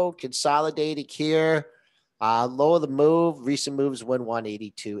Costco consolidated here. Low of the move. Recent moves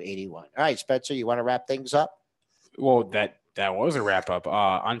 182.81. All right, Spencer, you want to wrap things up? Well, that was a wrap up.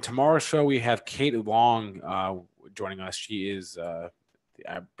 On tomorrow's show, we have Kate Long joining us. She is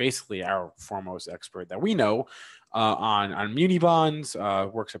basically our foremost expert that we know on muni bonds.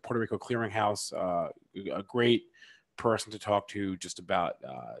 Works at Puerto Rico Clearinghouse. A great person to talk to just about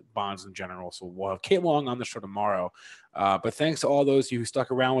bonds in general. So we'll have Kate Long on the show tomorrow. But thanks to all those of you who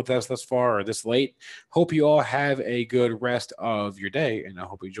stuck around with us thus far or this late. Hope you all have a good rest of your day, and I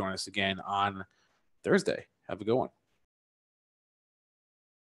hope you join us again on Thursday. Have a good one.